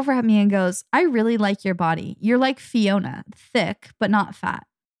looks over at me and goes, I really like your body. You're like Fiona, thick, but not fat.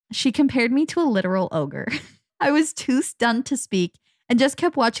 She compared me to a literal ogre. I was too stunned to speak and just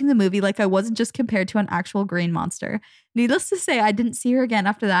kept watching the movie like I wasn't just compared to an actual green monster. Needless to say, I didn't see her again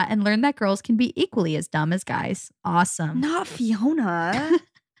after that and learned that girls can be equally as dumb as guys. Awesome. Not Fiona.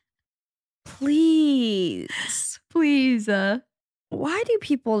 Please. Please. Why do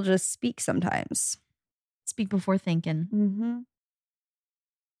people just speak sometimes? Speak before thinking. Mm-hmm.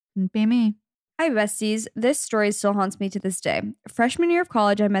 Couldn't be me. Hi, besties. This story still haunts me to this day. Freshman year of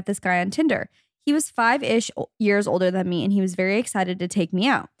college, I met this guy on Tinder. He was 5-ish years older than me, and he was very excited to take me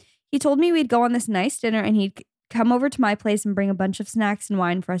out. He told me we'd go on this nice dinner, and he'd come over to my place and bring a bunch of snacks and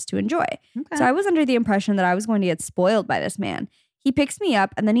wine for us to enjoy. Okay. So I was under the impression that I was going to get spoiled by this man. He picks me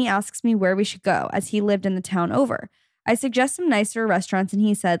up, and then he asks me where we should go, as he lived in the town over. I suggest some nicer restaurants, and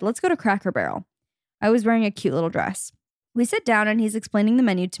he said, let's go to Cracker Barrel. I was wearing a cute little dress. We sit down and he's explaining the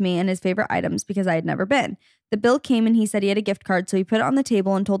menu to me and his favorite items because I had never been. The bill came and he said he had a gift card, so he put it on the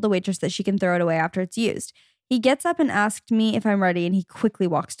table and told the waitress that she can throw it away after it's used. He gets up and asked me if I'm ready and he quickly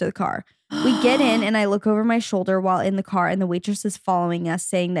walks to the car. We get in and I look over my shoulder while in the car and the waitress is following us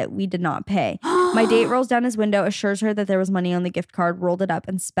saying that we did not pay. My date rolls down his window, assures her that there was money on the gift card, rolled it up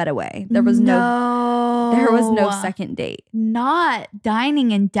and sped away. There was no second date. Not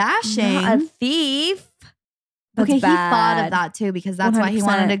dining and dashing. Not a thief. That's okay, bad. He thought of that too because that's 100%. Why he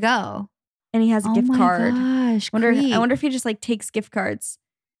wanted to go. And he has a gift card. Gosh, I wonder if he just like takes gift cards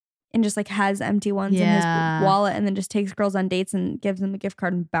and just like has empty ones in his wallet and then just takes girls on dates and gives them a gift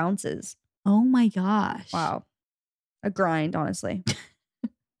card and bounces. Oh my gosh. Wow. A grind, honestly.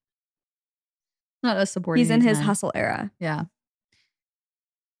 Not us supporting. He's in his hustle era. Yeah.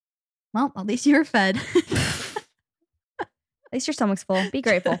 Well, at least you were fed. At least your stomach's full. Be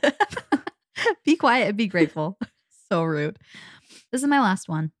grateful. Be quiet and be grateful. So rude. This is my last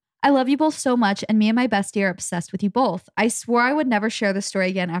one. I love you both so much, and me and my bestie are obsessed with you both. I swore I would never share this story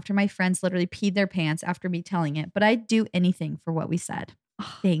again after my friends literally peed their pants after me telling it, but I'd do anything for what we said.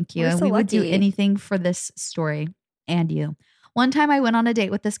 Thank you. And we would do anything for this story and you. One time I went on a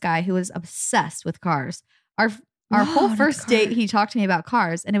date with this guy who was obsessed with cars. Our whole first date, he talked to me about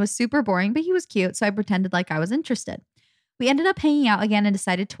cars, and it was super boring, but he was cute, so I pretended like I was interested. We ended up hanging out again and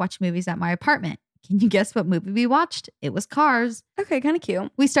decided to watch movies at my apartment. Can you guess what movie we watched? It was Cars. Okay, kind of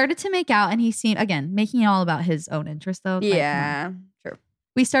cute. We started to make out and he seemed, again, making it all about his own interest though. Yeah, true.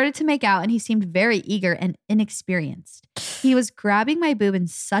 We started to make out and he seemed very eager and inexperienced. He was grabbing my boob in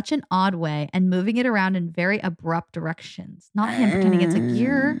such an odd way and moving it around in very abrupt directions. Not him pretending it's a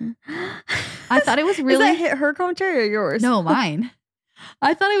gear. I thought it was really... Is that her commentary or yours? No, mine.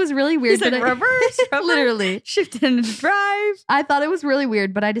 I thought it was really weird. He's like, reverse, literally. Shifted into drive. I thought it was really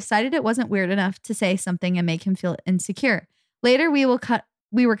weird, but I decided it wasn't weird enough to say something and make him feel insecure. Later, we were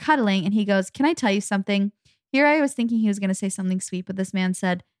cuddling and he goes, can I tell you something? Here I was thinking he was going to say something sweet, but this man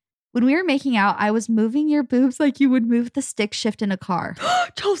said, when we were making out, I was moving your boobs like you would move the stick shift in a car.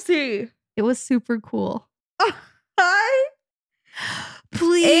 Chelsea. It was super cool. Hi.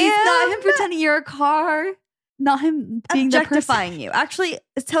 Please, not him pretending you're a car. Not him being objectifying you. Actually,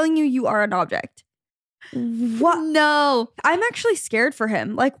 it's telling you are an object. What? No. I'm actually scared for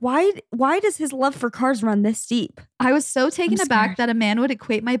him. Like, why does his love for cars run this deep? I was so taken aback scared. that a man would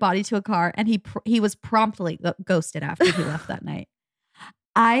equate my body to a car, and he was promptly ghosted after he left that night.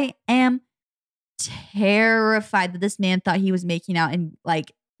 I am terrified that this man thought he was making out, and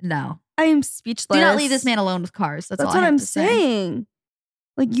like, no. I am speechless. Do not leave this man alone with cars. That's all what I have I'm to say. saying.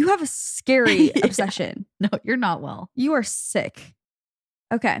 Like, you have a scary obsession. No, you're not well. You are sick.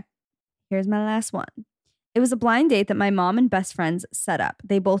 Okay, here's my last one. It was a blind date that my mom and best friends set up.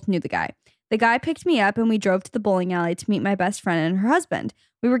 They both knew the guy. The guy picked me up and we drove to the bowling alley to meet my best friend and her husband.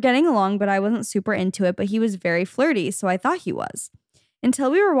 We were getting along, but I wasn't super into it, but he was very flirty, so I thought he was.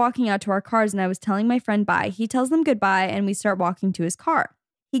 Until we were walking out to our cars and I was telling my friend bye, he tells them goodbye and we start walking to his car.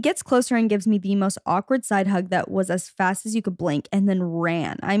 He gets closer and gives me the most awkward side hug that was as fast as you could blink and then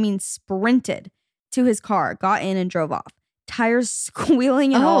ran. I mean, sprinted to his car, got in and drove off. Tires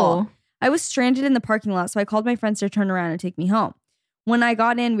squealing and all. I was stranded in the parking lot, so I called my friends to turn around and take me home. When I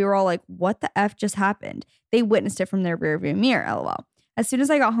got in, we were all like, what the F just happened? They witnessed it from their rearview mirror, LOL. As soon as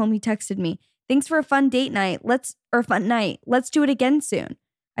I got home, he texted me, thanks for a fun date night. Let's do it again soon.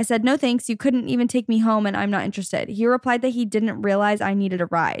 I said, no thanks, you couldn't even take me home and I'm not interested. He replied that he didn't realize I needed a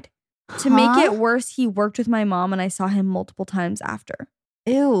ride. To make it worse, he worked with my mom and I saw him multiple times after.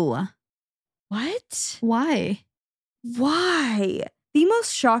 Ew. What? Why? The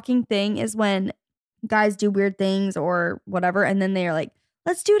most shocking thing is when guys do weird things or whatever, and then they're like,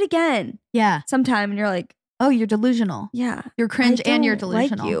 let's do it again. Yeah. Sometime, and you're like, oh, you're delusional. Yeah. You're cringe and you're I don't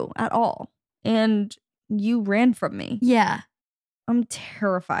delusional. like you at all. And you ran from me. Yeah. I'm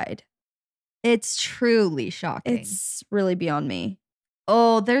terrified. It's truly shocking. It's really beyond me.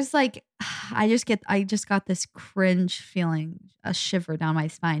 Oh, there's like, I just got this cringe feeling, a shiver down my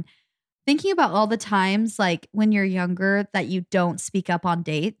spine. Thinking about all the times, like when you're younger, that you don't speak up on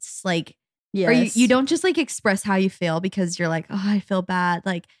dates, like, yes. or you don't just like express how you feel because you're like, oh, I feel bad,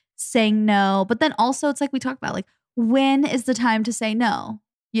 like saying no. But then also it's like we talked about, like, when is the time to say no?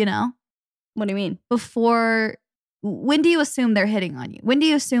 You know? What do you mean? When do you assume they're hitting on you? When do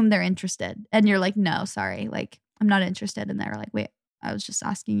you assume they're interested? And you're like, no, sorry, like, I'm not interested. And they're like, wait, I was just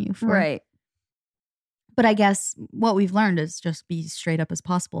asking you for. Right. But I guess what we've learned is just be straight up as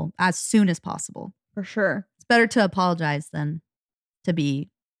possible, as soon as possible. For sure. It's better to apologize than to be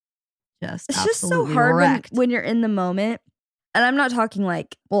just It's just so hard when you're in the moment. And I'm not talking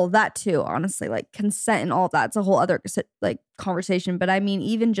like, well, that too, honestly, like consent and all of that. It's a whole other like conversation. But I mean,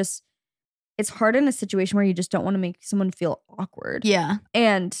 even just, it's hard in a situation where you just don't want to make someone feel awkward. Yeah.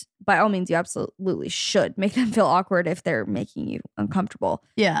 And by all means, you absolutely should make them feel awkward if they're making you uncomfortable.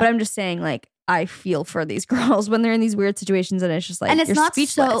 Yeah. But I'm just saying, like, I feel for these girls when they're in these weird situations and it's just like, and it's you're not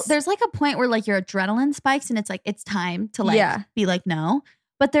speechless. so, there's like a point where like your adrenaline spikes and it's like, it's time to like be like, no.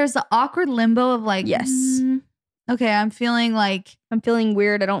 But there's the awkward limbo of like, yes. Okay, I'm feeling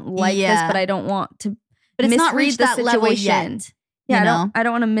weird. I don't like this, but I don't want to. But it's not reached that level yet. Yeah, I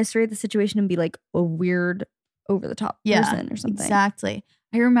don't want to misread the situation and be like a weird, over the top person or something. Exactly.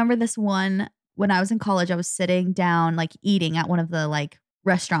 I remember this one when I was in college. I was sitting down, like eating at one of the like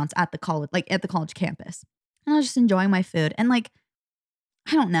restaurants at the college, like at the college campus, and I was just enjoying my food. And like,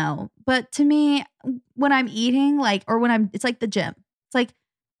 I don't know, but to me, when I'm eating, like, or when it's like the gym. It's like if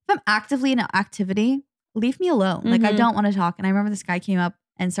I'm actively in an activity, leave me alone. Like I don't want to talk. And I remember this guy came up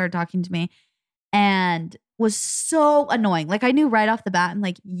and started talking to me, and was so annoying. Like I knew right off the bat, I'm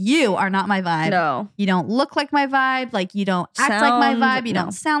like, you are not my vibe. No. You don't look like my vibe. Like you don't act like my vibe. You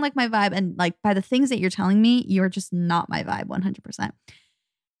don't sound like my vibe. And like by the things that you're telling me, you're just not my vibe 100%.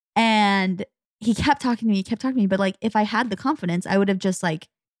 And he kept talking to me. But like if I had the confidence, I would have just like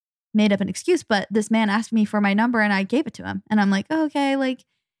made up an excuse. But this man asked me for my number and I gave it to him. And I'm like, oh, okay, like,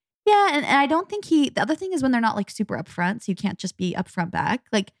 yeah. And I don't think the other thing is when they're not like super upfront. So you can't just be upfront back.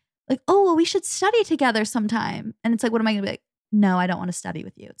 Like, oh, well, we should study together sometime. And it's like, what am I going to be like? No, I don't want to study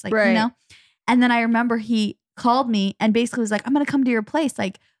with you. It's like, you know? And then I remember he called me and basically was like, I'm going to come to your place.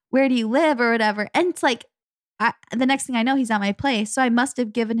 Like, where do you live or whatever? And it's like, the next thing I know, he's at my place. So I must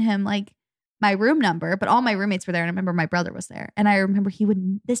have given him like my room number, but all my roommates were there. And I remember my brother was there. And I remember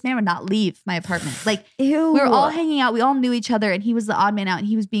this man would not leave my apartment. Like ew. We were all hanging out. We all knew each other. And he was the odd man out. And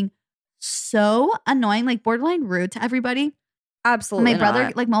he was being so annoying, like borderline rude to everybody. Absolutely.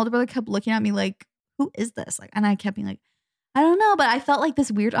 My older brother kept looking at me like, who is this? Like, and I kept being like, I don't know. But I felt like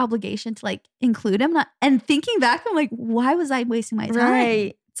this weird obligation to like include him. And thinking back, I'm like, why was I wasting my time?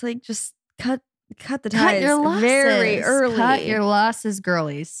 Right. It's like, just cut the ties. Cut your losses. Very early. Cut your losses,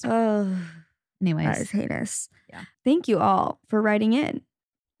 girlies. Oh. Anyways. That is heinous. Yeah. Thank you all for writing in.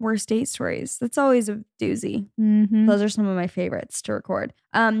 worst date stories. That's always a doozy. Mm-hmm. Those are some of my favorites to record.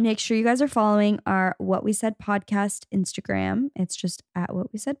 Make sure you guys are following our What We Said podcast Instagram. It's just at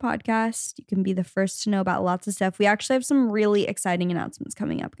What We Said podcast. You can be the first to know about lots of stuff. We actually have some really exciting announcements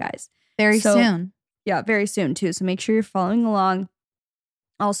coming up, guys. Very soon. Yeah, very soon too. So make sure you're following along.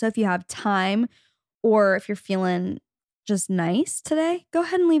 Also, if you have time or if you're feeling just nice today, go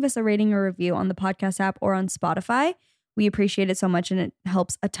ahead and leave us a rating or review on the podcast app or on Spotify. We appreciate it so much and it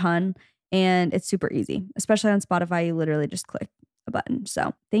helps a ton and it's super easy. Especially on Spotify, you literally just click a button.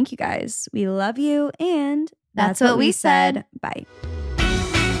 So thank you guys. We love you and that's what we said. Bye.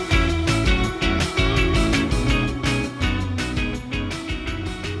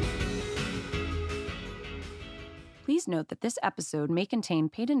 Please note that this episode may contain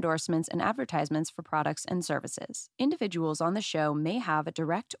paid endorsements and advertisements for products and services. Individuals on the show may have a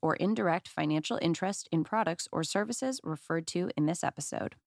direct or indirect financial interest in products or services referred to in this episode.